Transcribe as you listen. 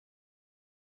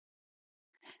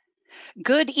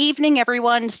Good evening,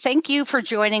 everyone. Thank you for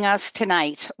joining us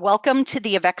tonight. Welcome to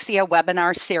the Avexia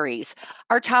webinar series.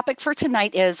 Our topic for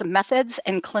tonight is Methods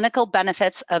and Clinical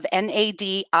Benefits of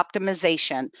NAD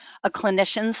Optimization, a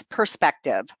Clinician's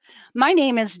Perspective. My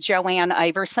name is Joanne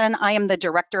Iverson. I am the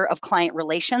Director of Client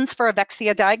Relations for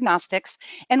Avexia Diagnostics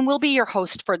and will be your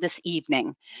host for this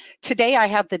evening. Today, I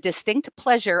have the distinct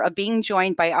pleasure of being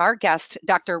joined by our guest,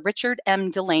 Dr. Richard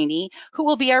M. Delany, who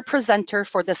will be our presenter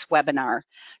for this webinar.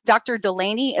 Dr.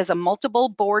 Delany is a multiple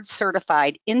board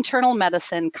certified internal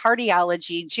medicine,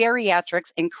 cardiology,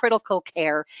 geriatrics, and critical care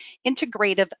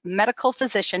integrative medical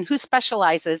physician who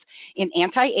specializes in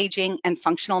anti-aging and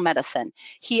functional medicine.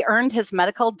 He earned his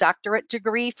medical doctorate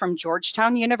degree from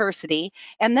Georgetown University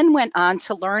and then went on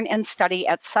to learn and study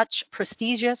at such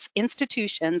prestigious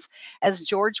institutions as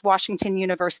George Washington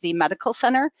University Medical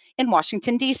Center in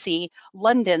Washington, D.C.,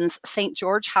 London's St.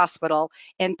 George Hospital,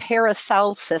 and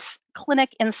Paracelsus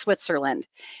Clinic in Switzerland.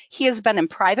 He has been in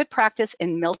private practice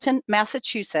in Milton,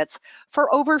 Massachusetts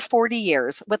for over 40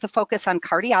 years with a focus on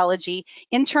cardiology,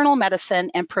 internal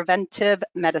medicine, and preventive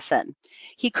medicine.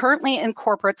 He currently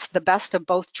incorporates the best of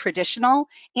both traditional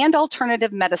and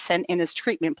alternative medicine in his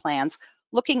treatment plans,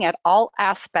 looking at all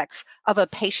aspects of a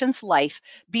patient's life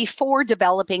before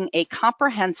developing a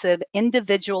comprehensive,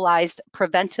 individualized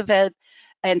preventative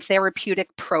and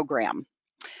therapeutic program.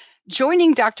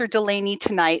 Joining Dr. Delany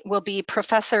tonight will be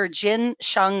Professor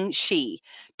Jin-Sheng Shi,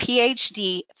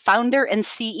 PhD, founder and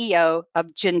CEO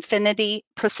of Jinfiniti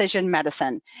Precision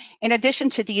Medicine. In addition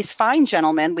to these fine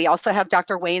gentlemen, we also have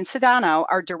Dr. Wayne Sedano,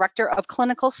 our Director of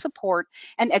Clinical Support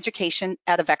and Education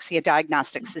at Avexia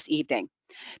Diagnostics this evening.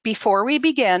 Before we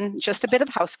begin, just a bit of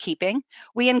housekeeping.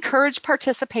 We encourage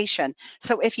participation.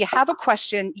 So if you have a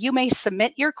question, you may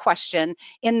submit your question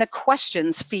in the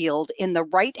questions field in the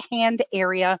right-hand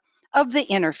area of the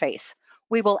interface.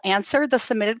 We will answer the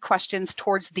submitted questions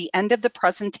towards the end of the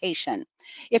presentation.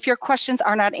 If your questions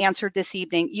are not answered this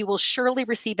evening, you will surely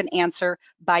receive an answer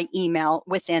by email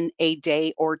within a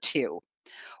day or two.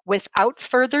 Without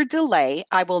further delay,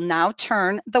 I will now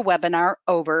turn the webinar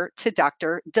over to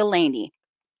Dr. Delany.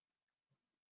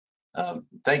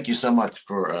 Thank you so much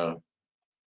for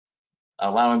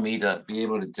allowing me to be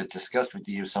able to discuss with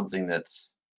you something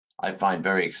that's I find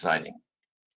very exciting.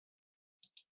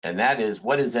 And that is,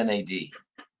 what is NAD?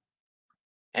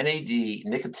 NAD,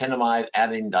 nicotinamide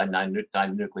adenine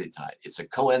dinucleotide. It's a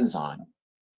coenzyme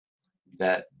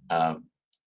that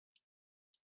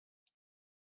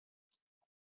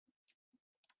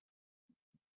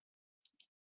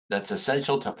that's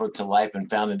essential to life and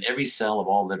found in every cell of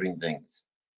all living things.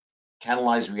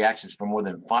 Catalyze reactions for more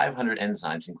than 500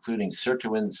 enzymes, including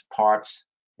sirtuins, PARPs,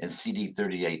 and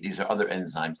CD38. These are other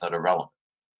enzymes that are relevant.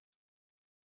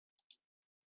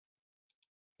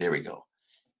 There we go.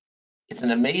 It's an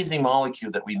amazing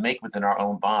molecule that we make within our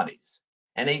own bodies.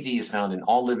 NAD is found in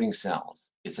all living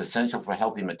cells. It's essential for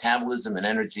healthy metabolism and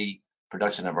energy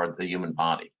production of the human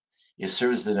body. It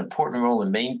serves an important role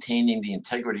in maintaining the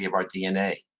integrity of our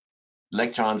DNA.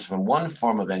 Electrons from one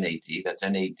form of NAD, that's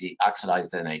NAD,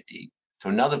 oxidized NAD, to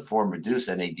another form, reduced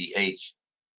NADH,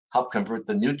 help convert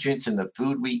the nutrients in the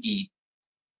food we eat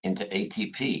into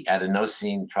ATP,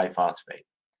 adenosine triphosphate.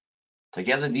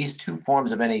 Together, these two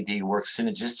forms of NAD work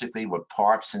synergistically with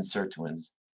PARPs and sirtuins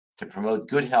to promote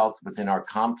good health within our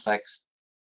complex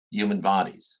human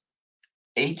bodies.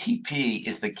 ATP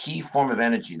is the key form of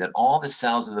energy that all the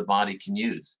cells of the body can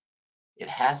use. It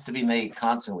has to be made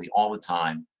constantly all the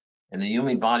time, and the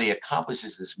human body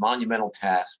accomplishes this monumental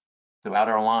task throughout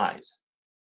our lives.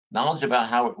 Knowledge about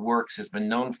how it works has been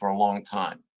known for a long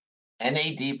time.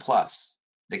 NAD+,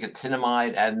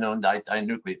 nicotinamide adenine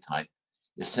dinucleotide,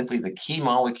 is simply the key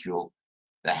molecule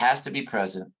that has to be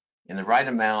present in the right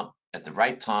amount at the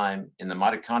right time in the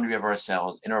mitochondria of our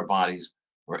cells in our bodies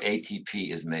where ATP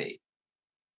is made.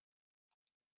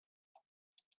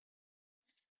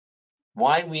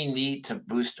 Why we need to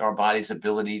boost our body's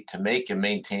ability to make and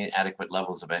maintain adequate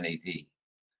levels of NAD.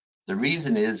 The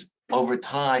reason is, over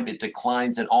time, it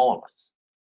declines in all of us.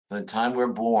 From the time we're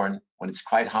born, when it's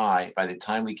quite high, by the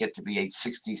time we get to be age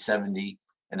 60, 70,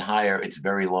 and higher, it's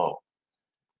very low.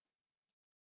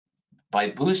 By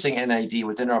boosting NAD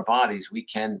within our bodies, we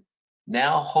can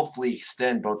now hopefully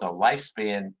extend both our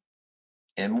lifespan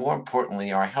and, more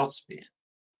importantly, our health span.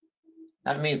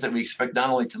 That means that we expect not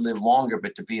only to live longer,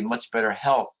 but to be in much better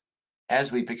health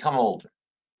as we become older.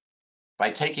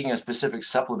 By taking a specific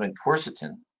supplement,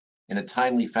 quercetin, in a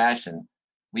timely fashion,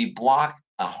 we block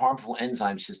a harmful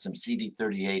enzyme system,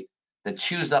 CD38, that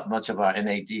chews up much of our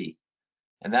NAD.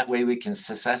 And that way we can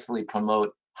successfully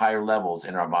promote higher levels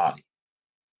in our body.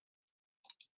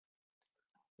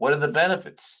 What are the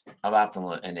benefits of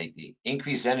optimal NAD?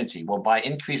 Increased energy. Well, by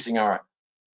increasing our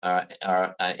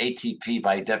ATP,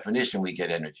 by definition, we get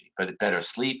energy, but better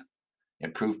sleep,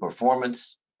 improve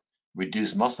performance,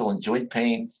 reduce muscle and joint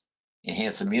pains,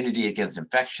 enhance immunity against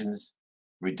infections,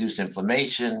 reduce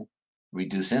inflammation,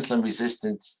 reduce insulin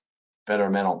resistance, better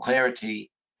mental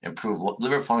clarity, improve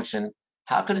liver function.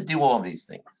 How can it do all of these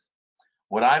things?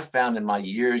 What I've found in my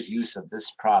years' use of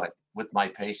this product with my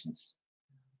patients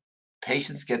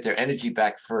get their energy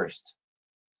back first,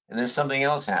 and then something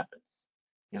else happens.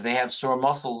 If they have sore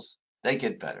muscles, they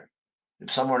get better. If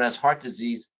someone has heart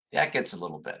disease, that gets a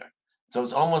little better. So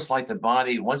it's almost like the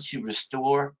body, once you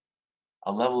restore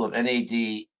a level of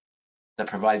NAD that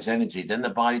provides energy, then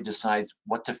the body decides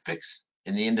what to fix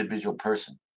in the individual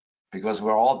person. Because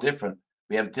we're all different,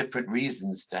 we have different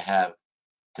reasons to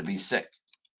be sick.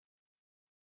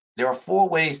 There are 4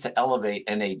 ways to elevate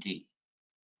NAD.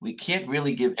 We can't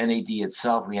really give NAD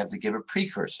itself, we have to give a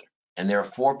precursor. And there are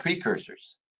 4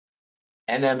 precursors.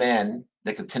 NMN,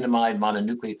 nicotinamide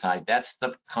mononucleotide, that's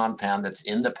the compound that's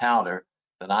in the powder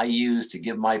that I use to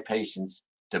give my patients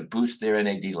to boost their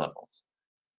NAD levels.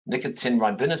 Nicotine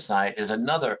ribonucleic is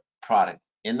another product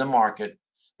in the market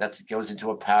that goes into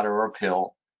a powder or a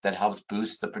pill that helps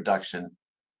boost the production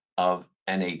of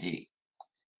NAD.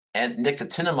 And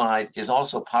nicotinamide is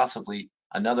also possibly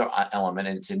another element,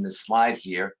 and it's in this slide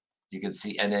here. You can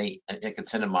see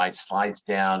nicotinamide slides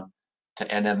down to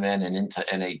NMN and into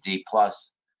NAD+,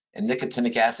 and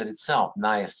nicotinic acid itself,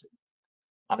 niacin.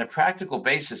 On a practical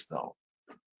basis, though,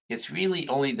 it's really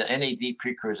only the NAD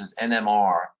precursors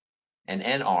NMR and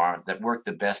NR that work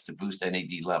the best to boost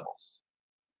NAD levels.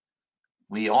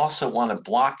 We also want to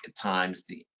block at times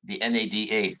the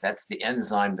NADase. That's the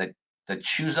enzyme that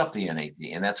chews up the NAD,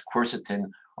 and that's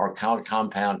quercetin, or a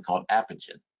compound called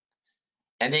epigenetic.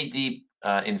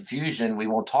 NAD infusion we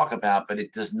won't talk about, but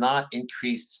it does not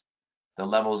increase the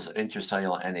levels of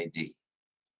intracellular NAD.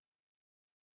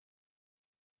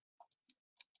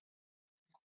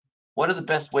 What are the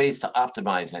best ways to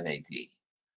optimize NAD?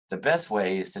 The best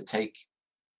way is to take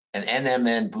an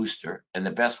NMN booster, and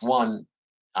the best one,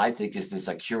 I think, is this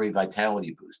Accuri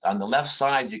Vitality Boost. On the left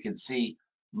side, you can see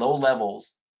low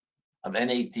levels of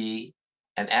NAD,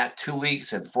 and at 2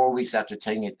 weeks and 4 weeks after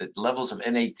taking it, the levels of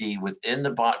NAD within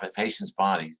the patient's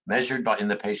body, measured in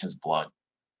the patient's blood,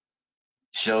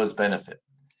 shows benefit,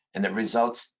 and it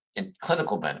results in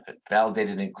clinical benefit,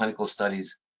 validated in clinical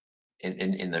studies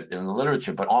in the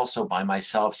literature, but also by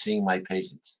myself seeing my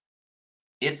patients.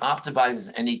 It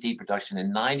optimizes NAD production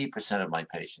in 90% of my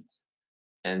patients,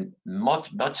 and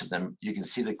much of them, you can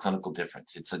see the clinical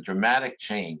difference. It's a dramatic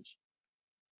change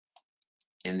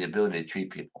in the ability to treat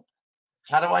people.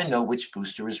 How do I know which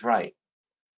booster is right?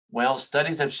 Well,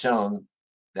 studies have shown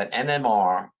that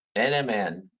NMR,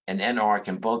 NMN, and NR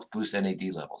can both boost NAD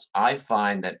levels. I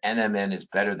find that NMN is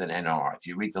better than NR. If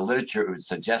you read the literature, it would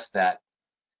suggest that,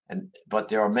 but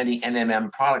there are many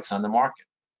NMN products on the market.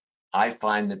 I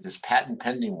find that this patent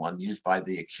pending one used by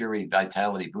the Accuri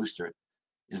Vitality Booster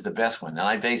is the best one. And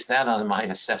I base that on my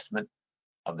assessment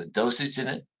of the dosage in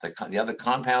it, the other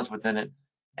compounds within it,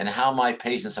 and how my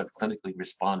patients have clinically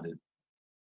responded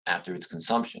after its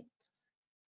consumption.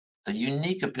 The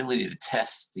unique ability to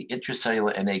test the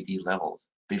intracellular NAD levels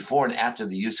before and after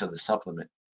the use of the supplement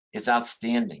is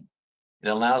outstanding. It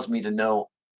allows me to know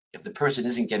if the person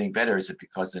isn't getting better, is it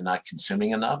because they're not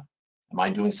consuming enough? Am I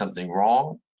doing something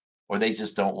wrong? Or they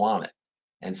just don't want it?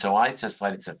 And so I just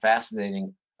find it's a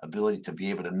fascinating ability to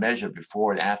be able to measure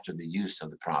before and after the use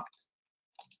of the product.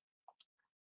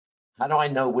 How do I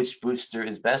know which booster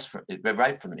is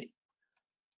right for me?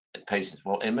 Patients.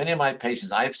 Well, in many of my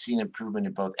patients, I've seen improvement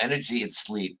in both energy and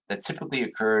sleep that typically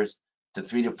occurs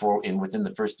within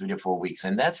the first 3 to 4 weeks,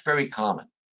 and that's very common.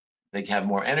 They have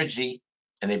more energy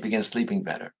and they begin sleeping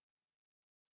better.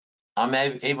 I'm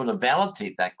able to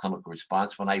validate that clinical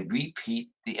response when I repeat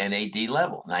the NAD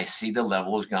level and I see the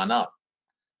level has gone up.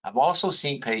 I've also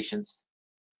seen patients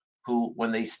who,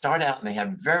 when they start out and they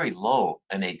have very low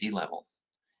NAD levels,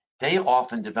 they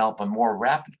often develop a more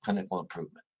rapid clinical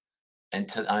improvement. And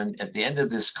at the end of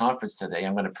this conference today,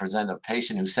 I'm going to present a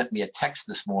patient who sent me a text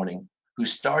this morning who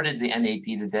started the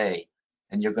NAD today,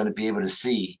 and you're going to be able to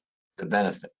see the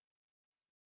benefit.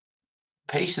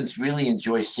 Patients really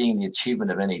enjoy seeing the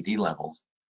achievement of NAD levels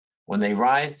when they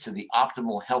rise to the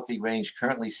optimal healthy range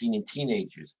currently seen in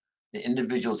teenagers, the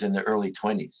individuals in their early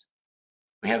 20s.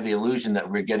 We have the illusion that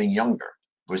we're getting younger.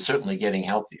 We're certainly getting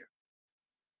healthier.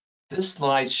 This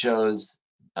slide shows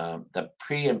the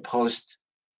pre and post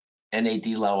NAD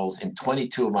levels in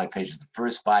 22 of my patients, the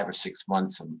first 5 or 6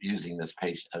 months of using this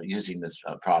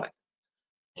product.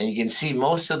 And you can see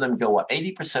most of them go up.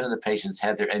 80% of the patients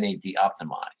had their NAD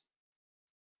optimized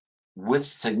with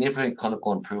significant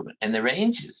clinical improvement. And the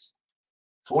ranges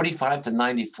 45 to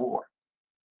 94.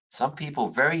 Some people,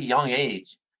 very young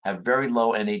age, have very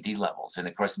low NAD levels. And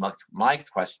of course,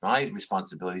 my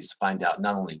responsibility is to find out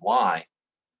not only why,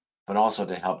 but also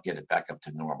to help get it back up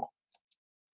to normal.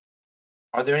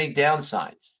 Are there any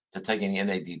downsides to taking the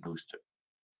NAD booster?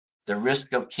 The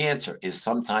risk of cancer is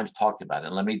sometimes talked about,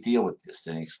 and let me deal with this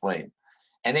and explain.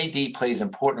 NAD plays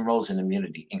important roles in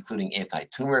immunity, including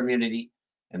anti-tumor immunity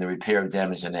and the repair of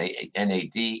damaged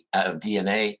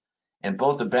DNA, and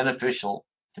both are beneficial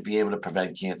to be able to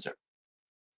prevent cancer.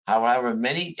 However,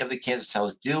 many of the cancer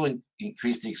cells do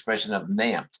increase the expression of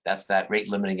NAMP. That's that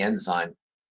rate-limiting enzyme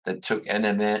that took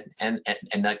NMN and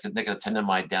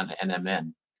nicotinamide down to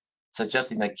NMN,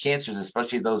 suggesting that cancers,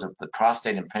 especially those of the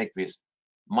prostate and pancreas,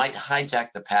 might hijack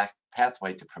the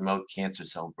pathway to promote cancer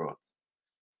cell growth.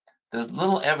 There's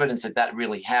little evidence that that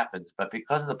really happens, but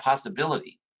because of the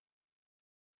possibility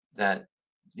that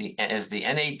as the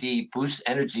NAD boosts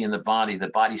energy in the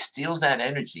body steals that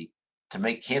energy to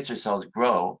make cancer cells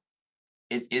grow,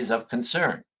 it is of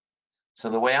concern. So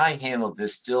the way I handle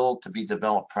this still to be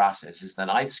developed process is that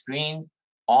I screen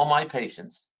all my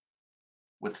patients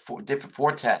with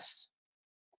four tests.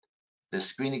 The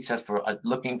screening test for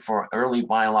looking for early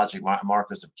biologic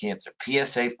markers of cancer: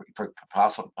 PSA for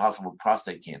possible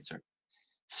prostate cancer,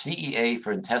 CEA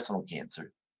for intestinal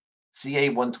cancer,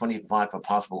 CA-125 for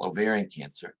possible ovarian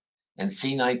cancer, and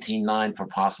C19-9 for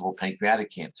possible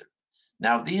pancreatic cancer.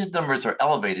 Now, if these numbers are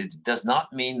elevated, it does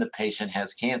not mean the patient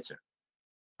has cancer,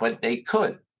 but they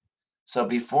could. So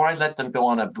before I let them go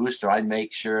on a booster, I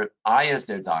make sure as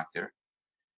their doctor,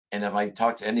 and if I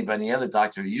talk to any other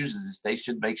doctor who uses this, they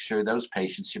should make sure those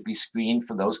patients should be screened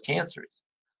for those cancers.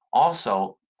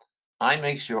 Also, I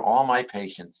make sure all my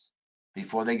patients,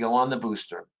 before they go on the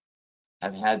booster,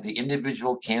 have had the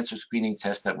individual cancer screening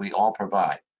tests that we all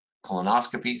provide: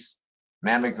 colonoscopies,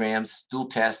 mammograms, stool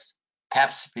tests,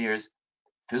 pap smears,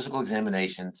 physical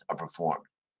examinations are performed.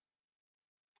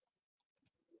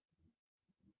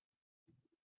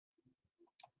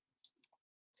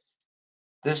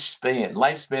 This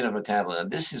lifespan of metabolism,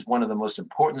 this is one of the most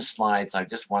important slides I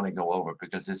just want to go over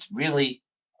because it's really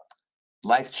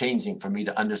life-changing for me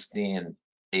to understand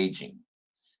aging.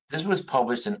 This was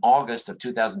published in August of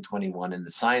 2021 in the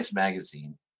Science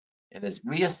magazine, and it's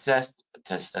reassessed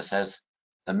to assess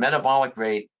the metabolic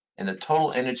rate and the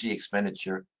total energy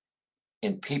expenditure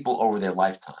in people over their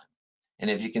lifetime. And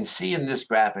if you can see in this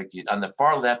graphic, on the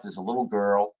far left is a little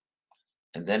girl,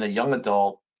 and then a young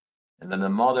adult, and then a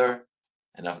mother,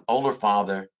 and an older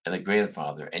father, and a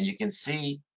grandfather. And you can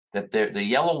see that the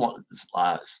yellow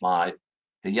slide,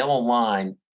 the yellow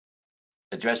line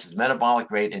addresses metabolic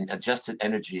rate and adjusted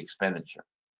energy expenditure.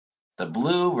 The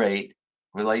blue rate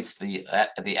relates to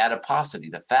the adiposity,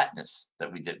 the fatness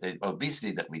that we did, the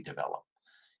obesity that we develop.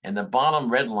 And the bottom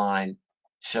red line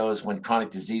shows when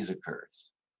chronic disease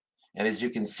occurs. And as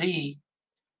you can see,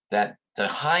 that the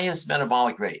highest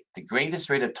metabolic rate, the greatest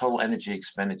rate of total energy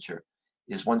expenditure,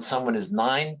 is when someone is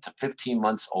 9 to 15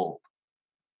 months old.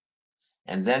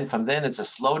 And then from then, it's a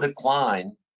slow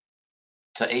decline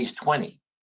to age 20.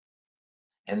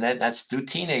 And then that's through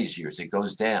teenage years, it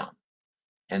goes down.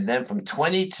 And then from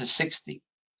 20 to 60,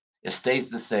 it stays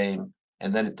the same,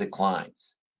 and then it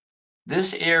declines.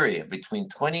 This area between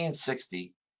 20 and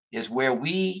 60 is where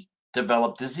we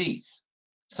develop disease.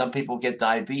 Some people get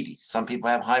diabetes. Some people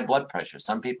have high blood pressure.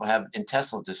 Some people have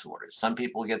intestinal disorders. Some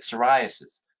people get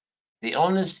psoriasis. The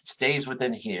onus stays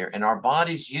within here, and our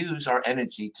bodies use our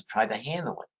energy to try to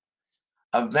handle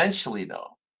it. Eventually, though,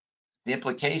 the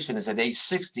implication is at age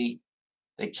 60,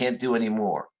 they can't do any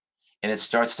more, and it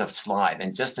starts to slide.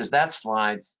 And just as that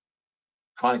slides,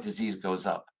 chronic disease goes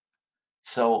up.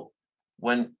 So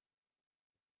when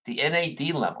the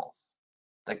NAD levels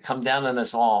that come down on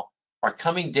us all are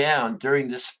coming down during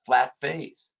this flat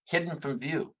phase, hidden from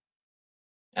view.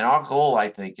 And our goal, I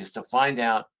think, is to find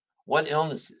out what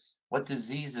illnesses, what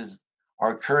diseases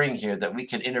are occurring here that we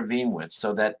can intervene with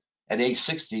so that at age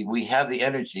 60, we have the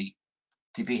energy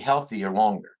to be healthier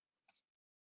longer.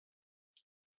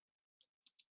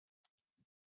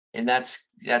 In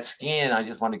that scan, I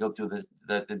just want to go through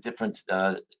the different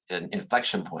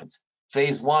inflection points.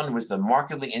 Phase 1 was the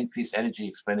markedly increased energy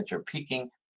expenditure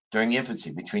peaking during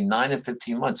infancy between 9 and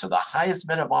 15 months. So the highest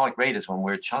metabolic rate is when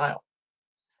we're a child.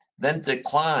 Then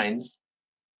declines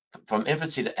from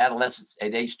infancy to adolescence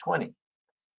at age 20.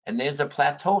 And there's a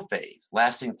plateau phase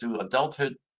lasting through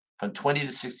adulthood from 20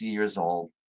 to 60 years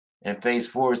old. And phase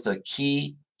 4 is the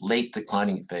key late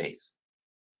declining phase.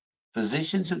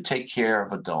 Physicians who take care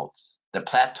of adults The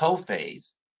plateau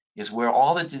phase is where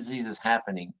all the disease is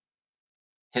happening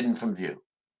hidden from view.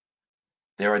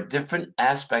 There are different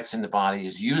aspects in the body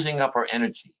is using up our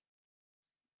energy.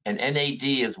 And NAD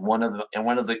is one of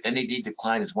the NAD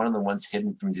decline is one of the ones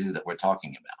hidden from view that we're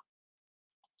talking about.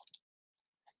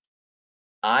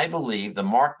 I believe the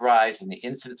marked rise in the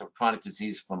incidence of chronic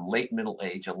disease from late middle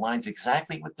age aligns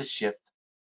exactly with the shift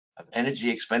of energy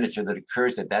expenditure that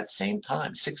occurs at that same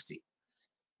time, 60.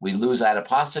 We lose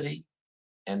adiposity,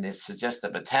 and this suggests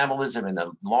that metabolism and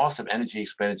the loss of energy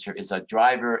expenditure is a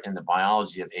driver in the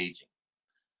biology of aging.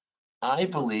 I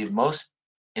believe most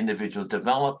individuals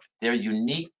develop their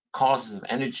unique causes of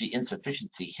energy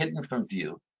insufficiency hidden from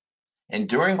view. And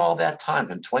during all that time,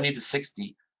 from 20 to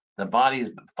 60, the body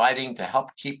is fighting to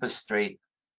help keep us straight,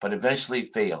 but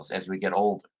eventually fails as we get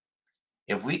older.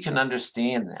 If we can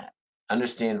understand that,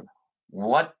 understand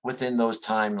what within those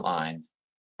timelines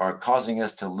are causing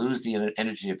us to lose the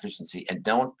energy efficiency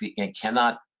and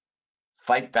cannot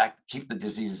fight back, keep the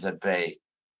diseases at bay,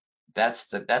 that's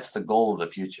the goal of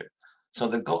the future. So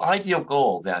the ideal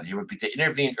goal down here would be to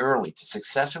intervene early to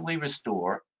successfully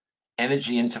restore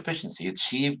energy insufficiency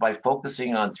achieved by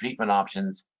focusing on treatment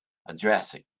options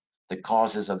addressing the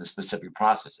causes of the specific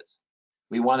processes.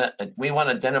 We want to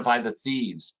identify the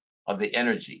thieves of the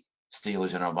energy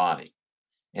stealers in our body.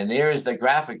 And there is the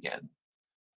graph again,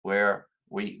 where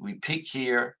we peak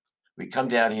here, we come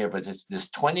down here, but it's this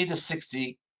 20 to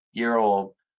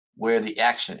 60-year-old where the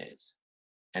action is.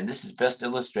 And this is best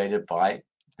illustrated by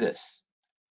this.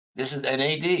 This is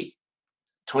NAD,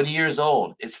 20 years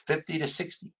old, it's 50 to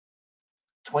 60.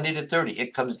 20 to 30,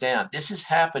 it comes down. This is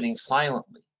happening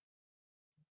silently,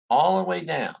 all the way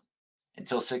down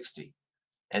until 60.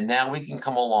 And now we can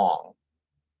come along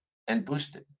and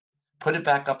boost it, put it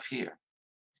back up here,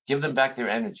 give them back their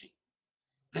energy.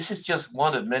 This is just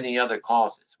one of many other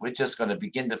causes. We're just going to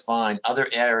begin to find other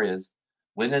areas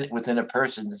within a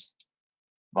person's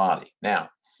body. Now,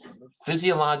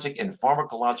 physiologic and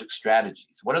pharmacologic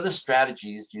strategies. What are the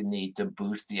strategies you need to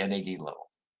boost the NAD level?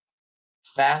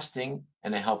 Fasting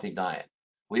and a healthy diet.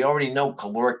 We already know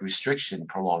caloric restriction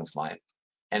prolongs life,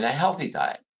 and a healthy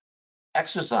diet.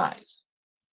 Exercise,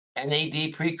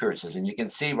 NAD precursors, and you can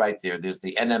see right there, there's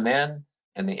the NMN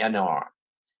and the NR.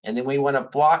 And then we want to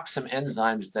block some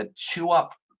enzymes that chew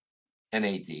up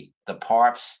NAD, the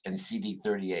PARPs and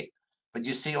CD38. But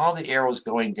you see all the arrows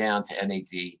going down to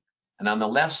NAD, and on the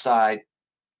left side,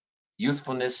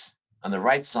 youthfulness, on the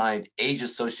right side,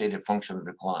 age-associated functional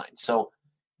decline. So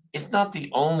it's not the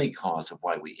only cause of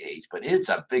why we age, but it's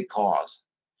a big cause.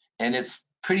 And it's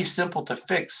pretty simple to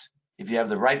fix if you have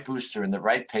the right booster in the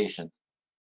right patient.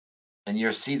 And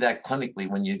you'll see that clinically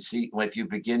if you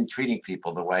begin treating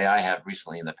people the way I have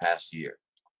recently in the past year.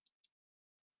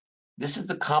 This is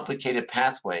the complicated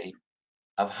pathway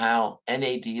of how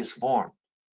NAD is formed.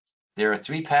 There are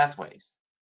three pathways: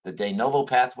 the de novo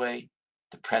pathway,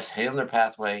 the Press-Handler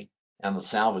pathway, and the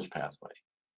salvage pathway.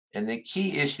 And the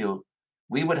key issue,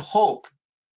 we would hope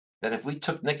that if we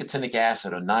took nicotinic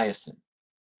acid or niacin,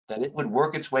 that it would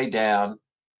work its way down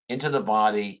into the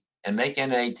body and make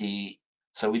NAD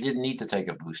so we didn't need to take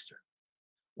a booster.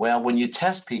 Well, when you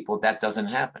test people, that doesn't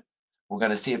happen. We're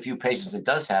going to see a few patients it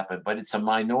does happen, but it's a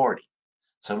minority.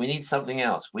 So we need something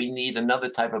else. We need another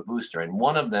type of booster, and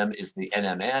one of them is the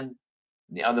NMN, and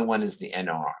the other one is the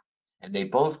NR. And they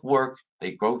both work,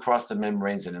 they go across the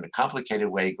membranes, and in a complicated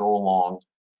way go along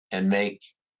and make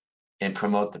and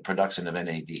promote the production of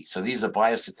NAD. So these are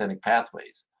biosynthetic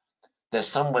pathways. They're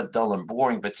somewhat dull and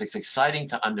boring, but it's exciting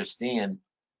to understand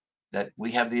that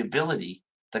we have the ability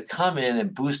to come in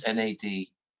and boost NAD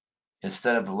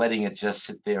instead of letting it just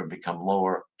sit there and become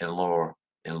lower and lower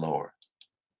and lower.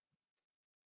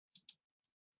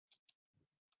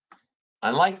 I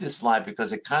like this slide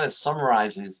because it kind of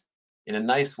summarizes in a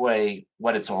nice way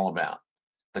what it's all about.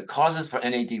 The causes for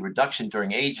NAD reduction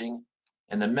during aging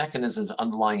and the mechanisms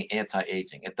underlying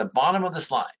anti-aging. At the bottom of the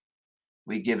slide,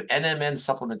 we give NMN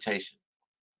supplementation.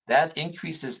 That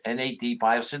increases NAD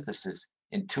biosynthesis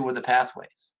in two of the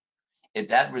pathways.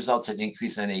 That results in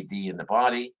increased NAD in the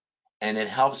body, and it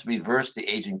helps reverse the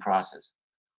aging process.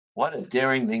 What a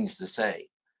daring thing to say.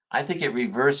 I think it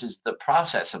reverses the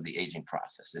process of the aging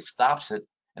process. It stops it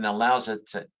and allows it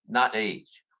to not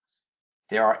age.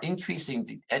 There are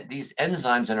increasing, these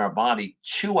enzymes in our body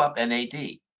chew up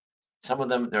NAD. Some of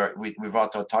them, we've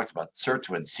also talked about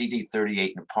sirtuin,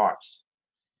 CD38, and PARPs.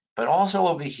 But also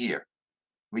over here,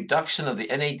 reduction of the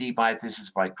NAD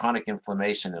biosynthesis by chronic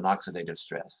inflammation and oxidative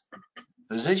stress.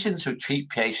 Physicians who treat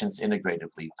patients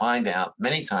integratively find out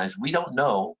many times we don't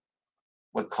know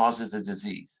what causes the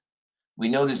disease. We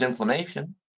know there's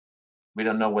inflammation, We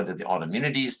don't know whether the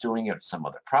autoimmunity is doing it or some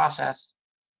other process.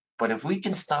 But if we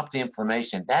can stop the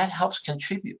inflammation, that helps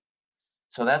contribute.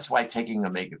 So that's why taking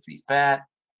omega-3 fat,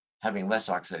 having less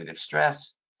oxidative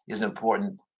stress is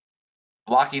important,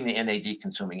 blocking the NAD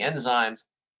consuming enzymes.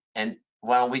 And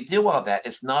while we do all that,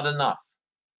 it's not enough.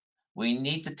 We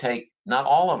need to take, not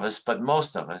all of us, but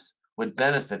most of us would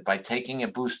benefit by taking a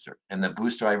booster. And the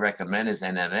booster I recommend is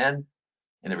NMN,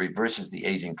 and it reverses the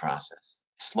aging process,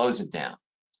 slows it down.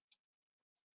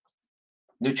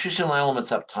 Nutritional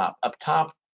elements up top. Up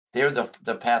top, they're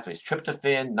the pathways: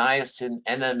 tryptophan, niacin,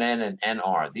 NMN, and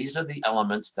NR. These are the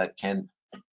elements that can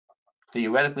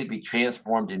theoretically be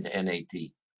transformed into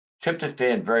NAD.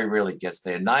 Tryptophan very rarely gets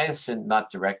there. Niacin,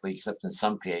 not directly, except in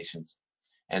some patients.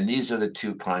 And these are the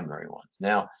two primary ones.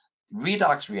 Now,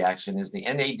 redox reaction is the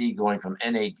NAD going from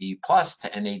NAD plus to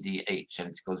NADH, and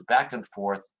it goes back and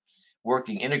forth,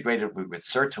 working integratively with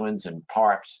sirtuins and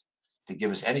PARPs to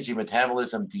give us energy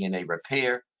metabolism, DNA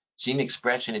repair, gene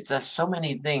expression. It does so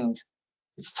many things,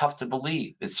 it's tough to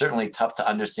believe. It's certainly tough to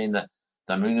understand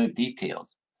the minute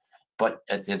details. But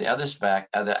at the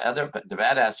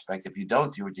bad aspect, if you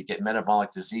don't do it, you get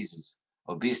metabolic diseases,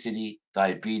 obesity,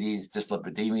 diabetes,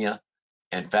 dyslipidemia,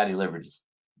 and fatty liver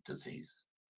disease.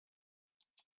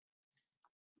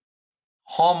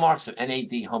 Hallmarks of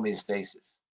NAD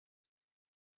homeostasis.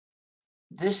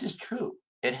 This is true.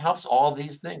 It helps all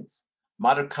these things.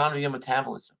 Mitochondrial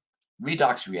metabolism,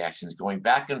 redox reactions going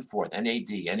back and forth, NAD,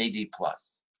 NAD+,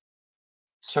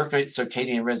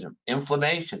 circadian rhythm,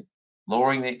 inflammation,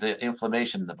 lowering the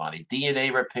inflammation in the body,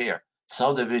 DNA repair,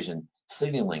 cell division,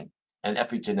 signaling, and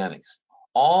epigenetics.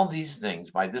 All these things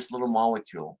by this little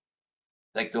molecule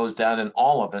that goes down in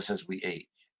all of us as we age.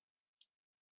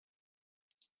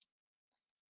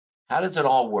 How does it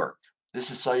all work?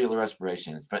 This is cellular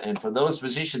respiration. And for those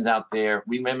physicians out there,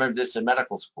 remember this in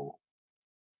medical school.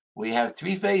 We have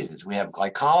three phases. We have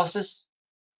glycolysis,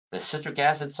 the citric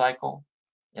acid cycle,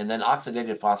 and then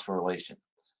oxidative phosphorylation.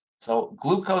 So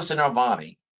glucose in our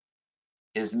body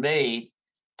is made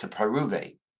to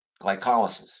pyruvate,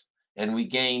 glycolysis, and we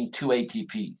gain 2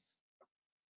 ATPs.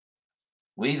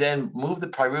 We then move the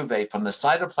pyruvate from the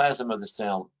cytoplasm of the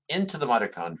cell into the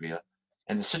mitochondria,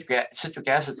 and the citric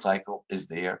acid cycle is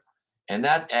there, and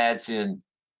that adds in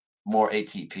more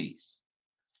ATPs.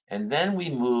 And then we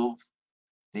move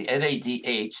the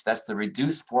NADH, that's the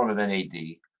reduced form of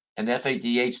NAD, and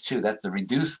FADH2, that's the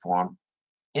reduced form,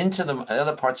 into the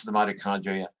other parts of the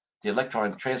mitochondria, the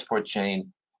electron transport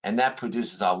chain, and that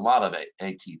produces a lot of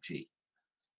ATP.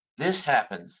 This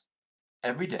happens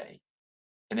every day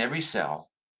in every cell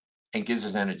and gives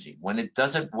us energy. When it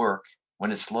doesn't work,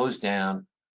 when it slows down,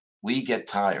 we get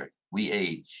tired, we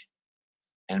age.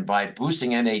 And by boosting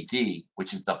NAD,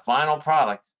 which is the final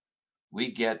product,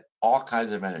 we get all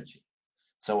kinds of energy.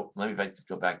 So let me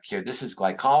go back here. This is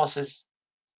glycolysis.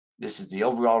 This is the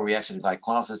overall reaction to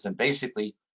glycolysis. And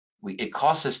basically, it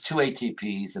costs us 2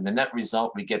 ATPs, and the net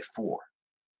result, we get 4.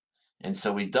 And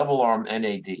so we double our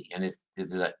NAD. And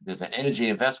there's an energy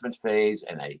investment phase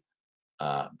and a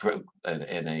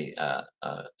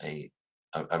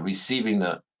receiving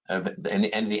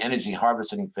the energy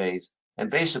harvesting phase. And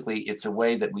basically, it's a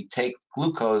way that we take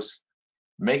glucose,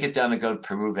 make it down to go to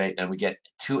pyruvate, and we get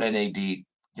 2 NAD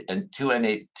and 2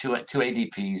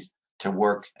 ADPs to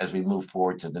work as we move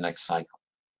forward to the next cycle.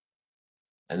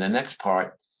 And the next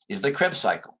part is the Krebs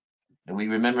cycle. And we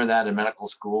remember that in medical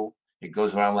school. It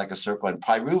goes around like a circle, and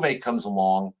pyruvate comes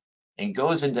along and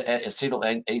goes into acetyl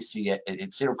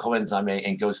coenzyme A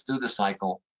and goes through the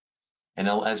cycle. And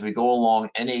as we go along,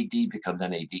 NAD becomes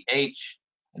NADH,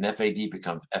 and FAD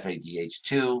becomes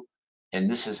FADH2. And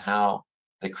this is how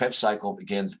the Krebs cycle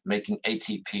begins, making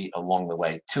ATP along the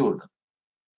way, 2 of them.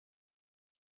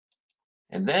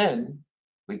 And then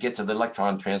we get to the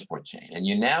electron transport chain. And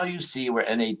now you see where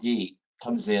NAD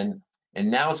comes in,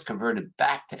 and now it's converted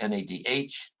back to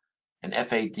NADH and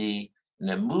FAD, and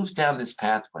then moves down this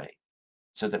pathway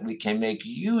so that we can make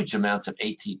huge amounts of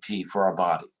ATP for our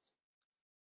bodies.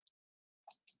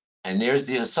 And there's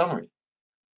the summary.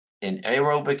 In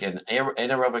aerobic and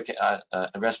anaerobic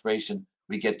respiration,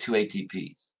 we get 2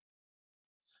 ATPs.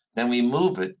 Then we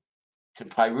move it to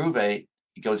pyruvate.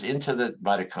 It goes into the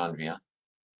mitochondria,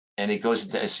 and it goes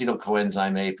into acetyl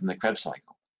coenzyme A from the Krebs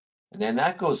cycle. And then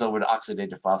that goes over to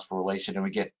oxidative phosphorylation, and we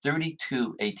get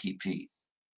 32 ATPs.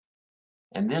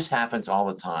 And this happens all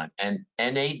the time. And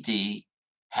NAD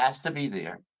has to be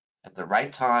there at the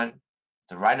right time,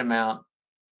 the right amount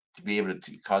to be able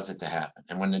to cause it to happen.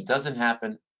 And when it doesn't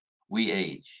happen, we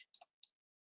age.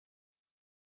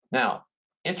 Now,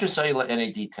 intracellular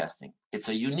NAD testing. It's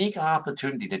a unique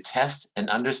opportunity to test and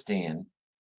understand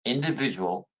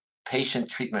individual patient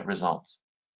treatment results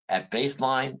at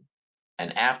baseline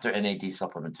and after NAD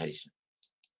supplementation.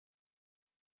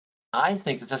 I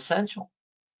think it's essential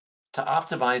to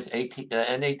optimize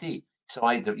NAD. So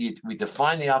we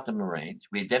define the optimum range.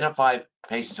 We identify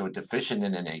patients who are deficient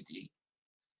in NAD.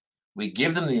 We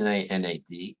give them the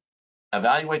NAD,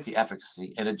 evaluate the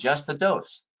efficacy, and adjust the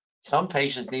dose. Some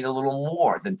patients need a little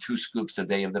more than 2 scoops a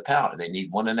day of the powder. They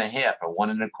need 1.5 or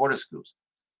 1.25 scoops.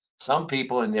 Some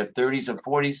people in their 30s and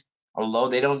 40s are low.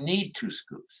 They don't need 2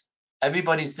 scoops.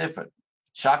 Everybody's different.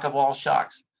 Shock of all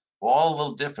shocks. We're all a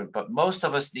little different, but most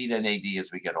of us need NAD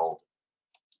as we get older.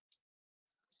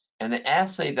 And the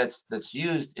assay that's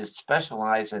used is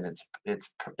specialized, and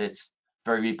it's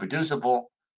very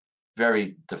reproducible,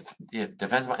 very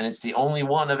defensible, and it's the only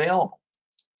one available.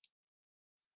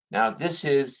 Now, this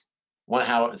is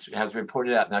how it has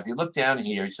reported out. Now, if you look down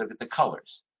here, you look at the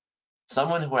colors.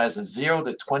 Someone who has a 0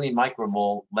 to 20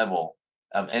 micromole level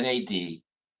of NAD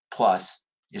plus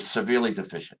is severely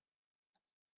deficient.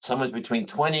 Someone between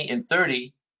 20 and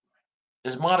 30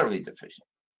 is moderately deficient.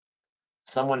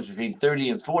 Someone between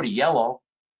 30 and 40, yellow,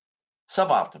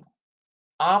 suboptimal.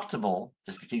 Optimal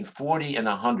is between 40 and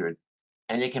 100,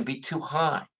 and it can be too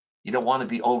high. You don't want to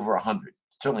be over 100.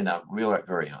 Certainly not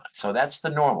very high. So that's the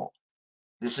normal.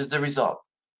 This is the result.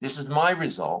 This is my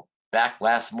result back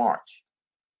last March.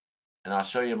 And I'll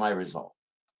show you my result.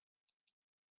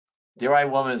 There I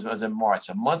was in March.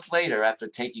 A month later, after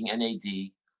taking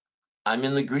NAD, I'm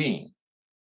in the green.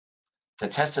 To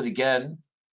test it again,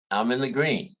 I'm in the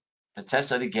green. To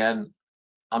test it again,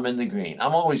 I'm in the green.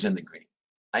 I'm always in the green.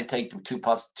 I take 2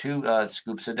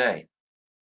 scoops a day.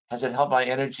 Has it helped my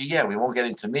energy? Yeah, we won't get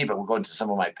into me, but we'll go into some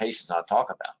of my patients I'll talk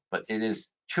about. But it is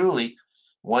truly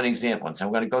one example. And so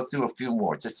I'm going to go through a few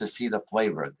more just to see the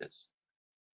flavor of this.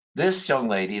 This young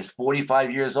lady is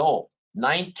 45 years old,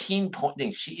 19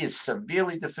 points. She is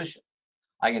severely deficient.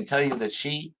 I can tell you that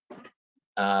she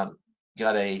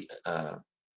got a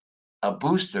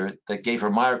booster that gave her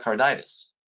myocarditis.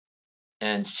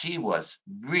 And she was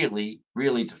really,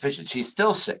 really deficient. She's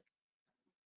still sick,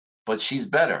 but she's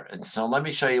better. And so let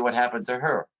me show you what happened to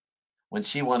her when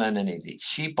she went on NAD.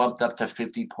 She bumped up to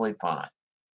 50.5.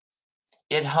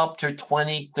 It helped her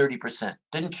 20, 30%.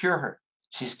 Didn't cure her.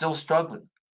 She's still struggling.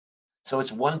 So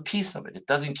it's one piece of it. It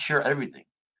doesn't cure everything,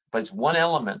 but it's one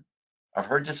element of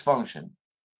her dysfunction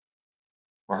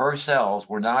where her cells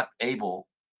were not able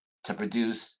to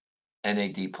produce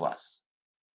NAD+.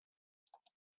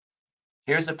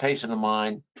 Here's a patient of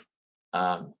mine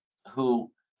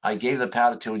who I gave the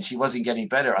powder to, and she wasn't getting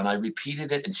better, and I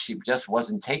repeated it, and she just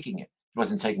wasn't taking it. She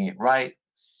wasn't taking it right.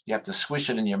 You have to swish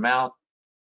it in your mouth.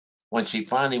 When she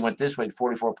finally went this way,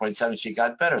 44.7, she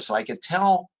got better. So I could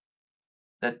tell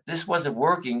that this wasn't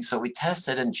working, so we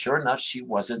tested, and sure enough, she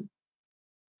wasn't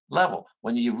level.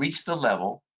 When you reach the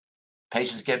level,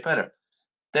 patients get better.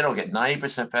 They don't get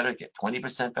 90% better, get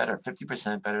 20% better,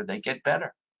 50% better, they get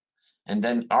better. And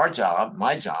then our job,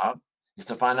 my job, is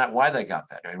to find out why they got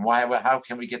better and how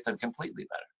can we get them completely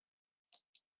better.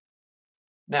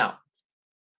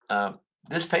 Now,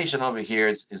 this patient over here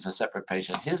is a separate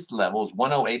patient. His level is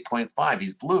 108.5.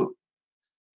 He's blue.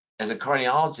 As a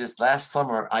cardiologist, last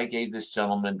summer, I gave this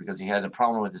gentleman, because he had a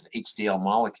problem with his HDL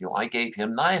molecule, I gave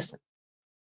him niacin.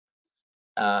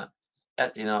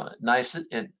 Niacin,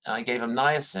 and I gave him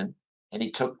niacin, and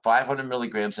he took 500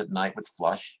 milligrams at night with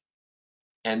flush.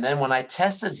 And then when I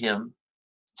tested him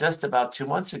just about 2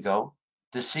 months ago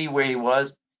to see where he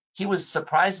was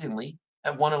surprisingly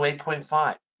at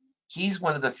 108.5. He's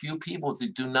one of the few people who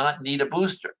do not need a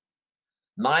booster.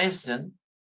 Niacin,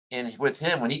 and with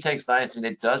him, when he takes niacin,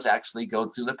 it does actually go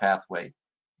through the pathway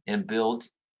and build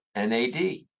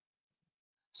NAD.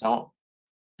 So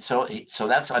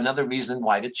that's another reason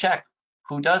why to check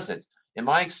who does it. In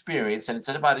my experience, and it's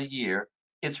in about a year,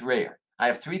 it's rare. I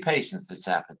have 3 patients this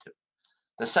happened to.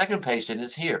 The second patient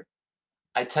is here.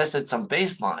 I tested some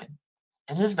baseline,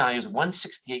 and his value is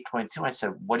 168.2. I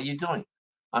said, what are you doing?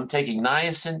 I'm taking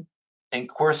niacin and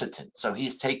quercetin. So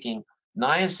he's taking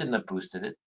niacin that boosted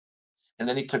it, and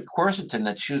then he took quercetin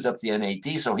that chews up the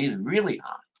NAD, so he's really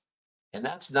high. And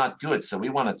that's not good, so we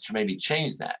want to maybe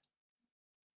change that.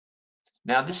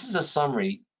 Now, this is a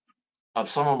summary of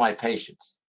some of my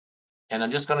patients, and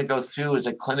I'm just going to go through as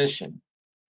a clinician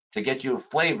to get you a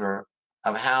flavor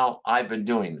of how I've been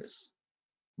doing this.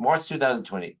 March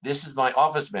 2020, this is my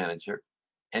office manager,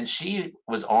 and she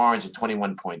was orange at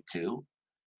 21.2,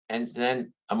 and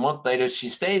then a month later she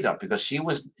stayed up because she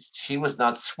was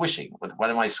not swishing.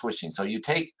 What am I swishing? So you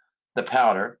take the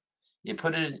powder, you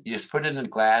put it in a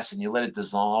glass, and you let it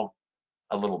dissolve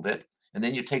a little bit, and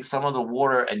then you take some of the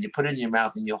water and you put it in your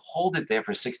mouth and you hold it there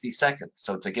for 60 seconds.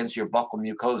 So it's against your buccal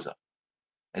mucosa.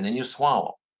 And then you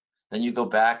swallow. Then you go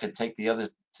back and take the other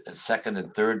second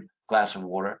and third glass of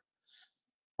water.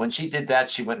 When she did that,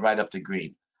 she went right up to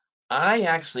green. I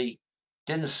actually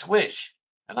didn't swish,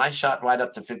 and I shot right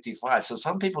up to 55. So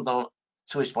some people don't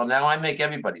swish. Well, now I make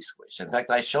everybody swish. In fact,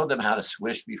 I showed them how to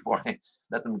swish before I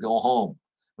let them go home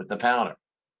with the powder.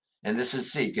 And this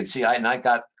is C. You can see I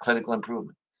got clinical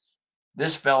improvement.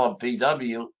 This fellow,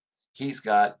 BW, he's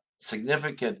got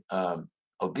significant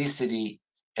obesity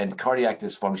and cardiac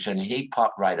dysfunction. He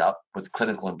popped right up with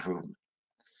clinical improvement.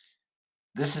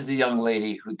 This is the young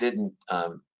lady who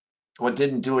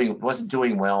wasn't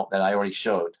doing well that I already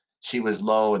showed. She was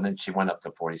low and then she went up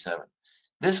to 47.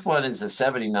 This one is a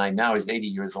 79 now. He's 80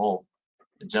 years old,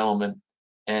 a gentleman,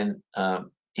 and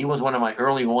he was one of my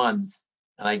early ones,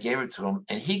 and I gave it to him,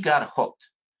 and he got hooked.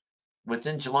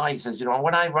 Within July, he says, you know,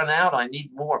 when I run out, I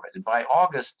need more of it. And by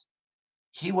August,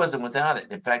 he wasn't without it.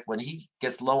 In fact, when he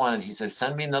gets low on it, he says,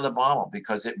 send me another bottle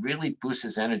because it really boosts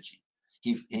his energy.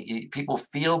 People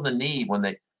feel the need when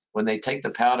they take the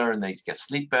powder and they get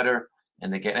sleep better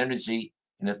and they get energy.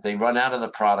 And if they run out of the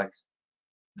product,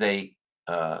 they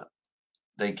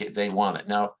want it.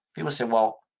 Now, people say,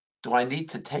 well, do I need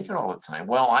to take it all the time?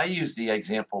 Well, I use the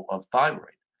example of thyroid.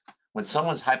 When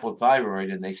someone's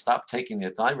hypothyroid and they stop taking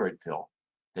their thyroid pill,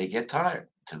 they get tired,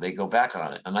 so they go back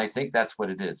on it. And I think that's what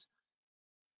it is.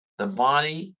 The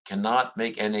body cannot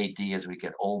make NAD as we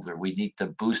get older. We need to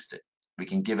boost it. We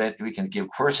can give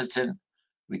quercetin,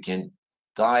 we can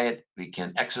diet, we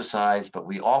can exercise, but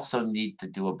we also need to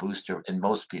do a booster in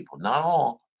most people. Not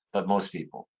all, but most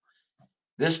people.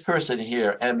 This person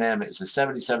here, MM, is a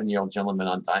 77-year-old gentleman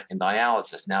in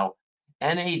dialysis. Now,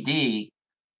 NAD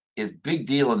is big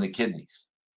deal in the kidneys.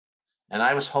 And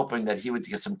I was hoping that he would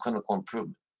get some clinical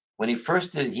improvement. When he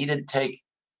first did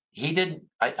it,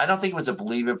 I don't think he was a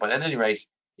believer, but at any rate,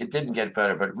 it didn't get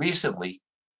better. But recently,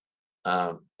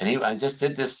 I just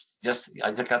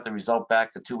got the result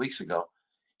back 2 weeks ago.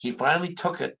 He finally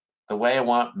took it the way I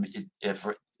want,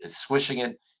 swishing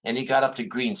it, and he got up to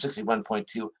green,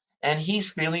 61.2, and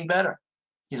he's feeling better.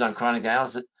 He's on chronic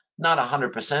dialysis, not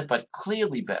 100%, but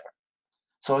clearly better.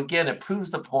 So again, it proves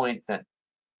the point that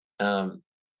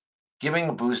giving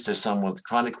a boost to someone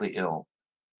chronically ill,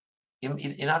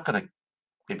 you're not going to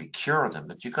maybe cure them,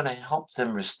 but you're going to help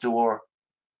them restore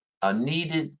a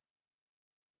needed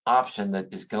option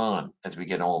that is gone as we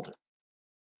get older.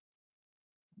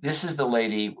 This is the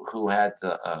lady who had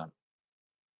the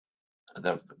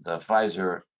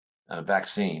Pfizer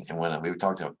vaccine, and when we were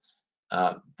talking to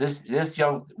her,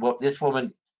 this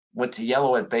woman went to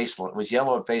yellow at baseline, was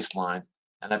yellow at baseline,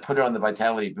 and I put her on the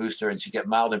Vitality Booster, and she got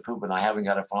mild improvement. I haven't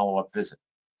got a follow-up visit.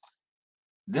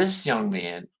 This young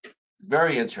man,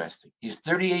 very interesting. He's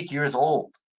 38 years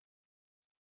old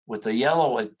with the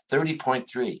yellow at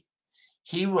 30.3.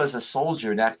 He was a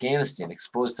soldier in Afghanistan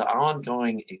exposed to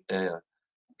ongoing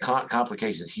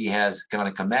complications. He has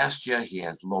gynecomastia. He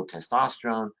has low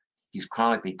testosterone. He's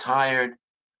chronically tired.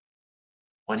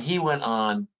 When he went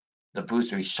on the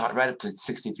booster, he shot right up to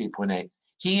 63.8.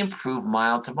 He improved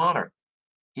mild to moderate.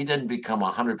 He didn't become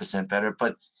 100% better,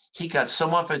 but he got so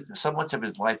much of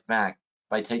his life back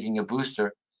by taking a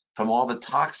booster from all the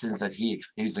toxins that he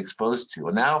was exposed to.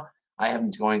 And now I have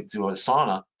him going through a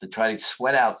sauna to try to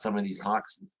sweat out some of these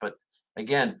toxins. But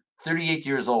again, 38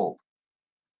 years old,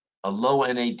 a low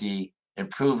NAD,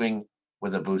 improving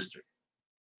with a booster.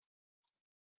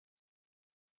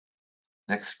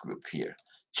 Next group here,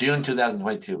 June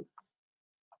 2022.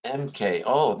 MK.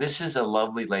 Oh, this is a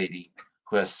lovely lady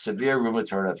who has severe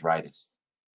rheumatoid arthritis.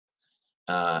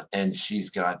 And she's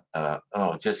got,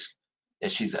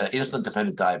 she's an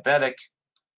insulin-dependent diabetic.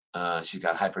 She's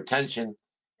got hypertension,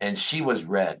 and she was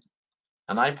red.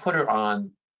 And I put her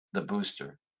on the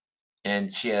booster,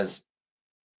 and she has,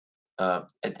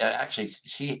 actually,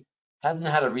 she hasn't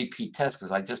had a repeat test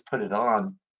because I just put it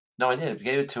on. No, I didn't. I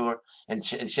gave it to her, and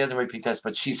she hasn't repeat test,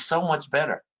 but she's so much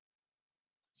better.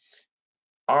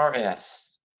 RS.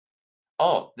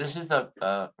 Oh, this is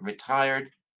a retired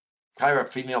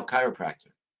female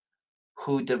chiropractor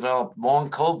who developed long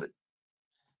COVID,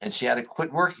 and she had to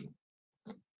quit working.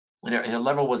 And her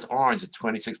level was orange at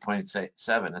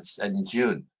 26.7. That's in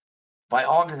June. By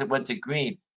August, it went to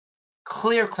green.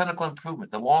 Clear clinical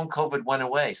improvement. The long COVID went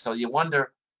away. So you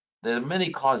wonder, there are many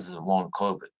causes of long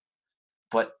COVID.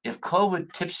 But if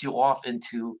COVID tips you off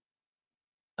into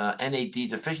NAD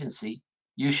deficiency,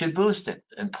 you should boost it.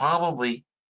 And probably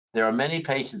there are many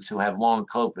patients who have long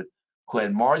COVID who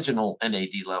had marginal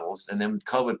NAD levels, and then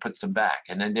COVID puts them back.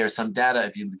 And then there's some data,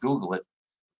 if you Google it,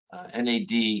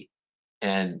 NAD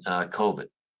and COVID.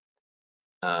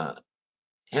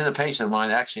 Here's a patient of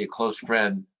mine, actually a close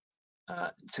friend,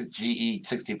 GE,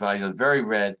 65 years, very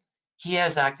red. He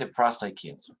has active prostate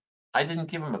cancer. I didn't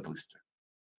give him a booster.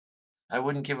 I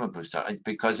wouldn't give him a booster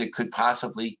because it could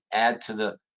possibly add to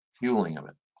the fueling of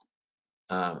it.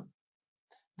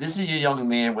 This is a young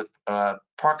man with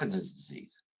Parkinson's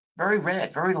disease, very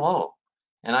red, very low.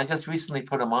 And I just recently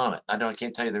put him on it. I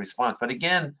can't tell you the response. But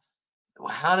again,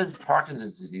 how does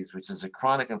Parkinson's disease, which is a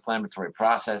chronic inflammatory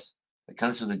process that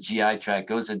comes through the GI tract,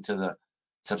 goes into the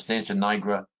substantia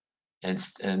nigra, and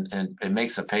it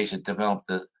makes a patient develop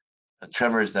the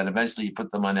tremors that eventually you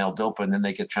put them on L-Dopa, and then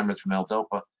they get tremors from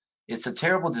L-Dopa. It's a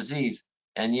terrible disease,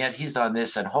 and yet he's on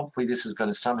this, and hopefully this is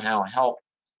going to somehow help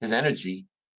his energy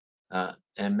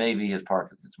and maybe his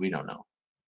Parkinson's. We don't know.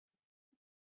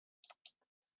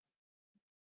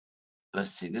 Let's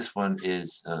see. This one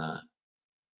is,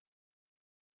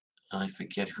 I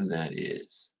forget who that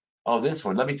is. Oh, this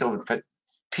one. Let me go with PA.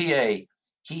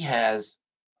 He has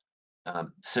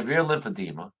severe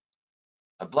lymphedema,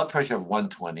 a blood pressure of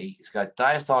 120. He's got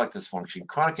diastolic dysfunction,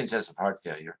 chronic congestive heart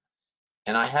failure.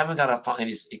 And I haven't got and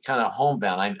he's kind of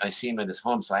homebound. I see him at his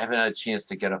home, so I haven't had a chance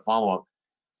to get a follow-up.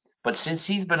 But since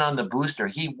he's been on the booster,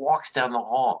 he walks down the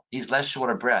hall. He's less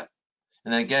short of breath.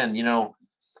 And again, you know,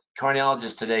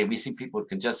 cardiologists today, we see people with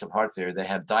congestive heart failure. They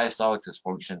have diastolic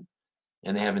dysfunction,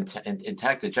 and they have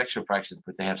intact ejection fractions,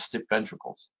 but they have stiff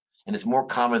ventricles. And it's more